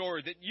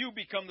restored, that You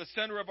become the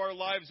center of our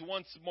lives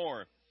once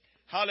more.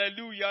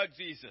 Hallelujah,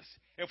 Jesus.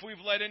 If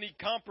we've let any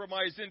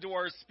compromise into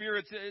our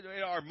spirits,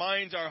 our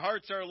minds, our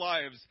hearts, our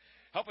lives,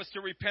 help us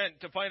to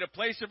repent, to find a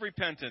place of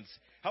repentance.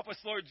 Help us,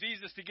 Lord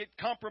Jesus, to get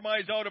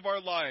compromise out of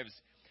our lives,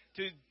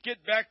 to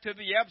get back to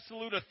the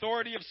absolute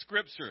authority of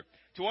Scripture,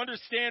 to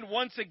understand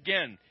once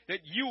again that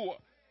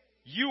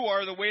You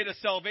are the way to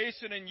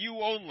salvation and You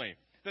only,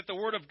 that the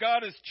Word of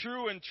God is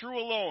true and true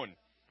alone.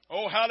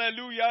 Oh,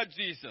 hallelujah,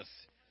 Jesus.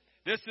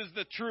 This is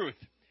the truth.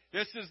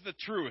 This is the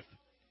truth.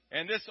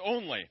 And this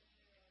only.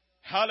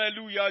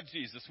 Hallelujah,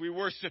 Jesus. We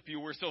worship You.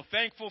 We're so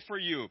thankful for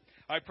You.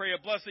 I pray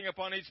a blessing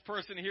upon each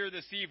person here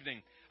this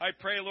evening. I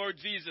pray, Lord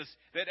Jesus,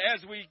 that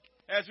as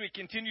we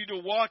continue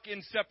to walk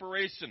in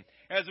separation,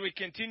 as we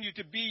continue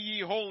to be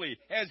ye holy,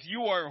 as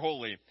You are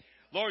holy,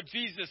 Lord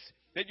Jesus,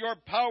 that Your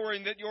power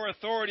and that Your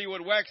authority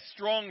would wax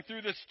strong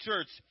through this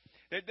church,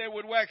 that they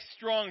would wax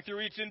strong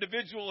through each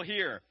individual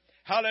here.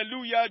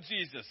 Hallelujah,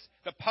 Jesus.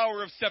 The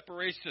power of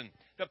separation,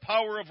 the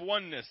power of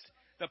oneness,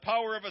 the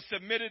power of a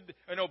submitted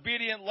and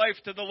obedient life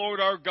to the Lord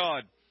our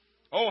God.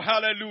 Oh,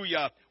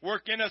 hallelujah.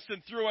 Work in us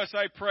and through us,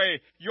 I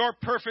pray, Your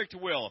perfect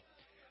will.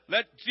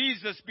 Let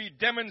Jesus be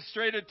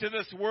demonstrated to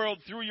this world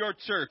through Your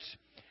church.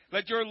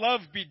 Let Your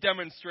love be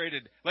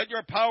demonstrated. Let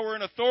Your power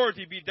and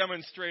authority be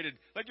demonstrated.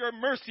 Let Your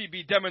mercy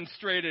be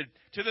demonstrated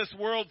to this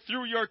world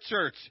through Your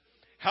church.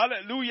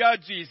 Hallelujah,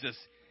 Jesus.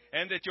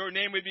 And that Your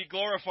name would be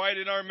glorified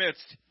in our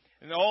midst.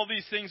 And all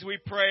these things we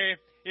pray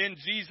in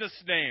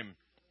Jesus' name.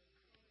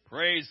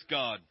 Praise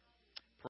God.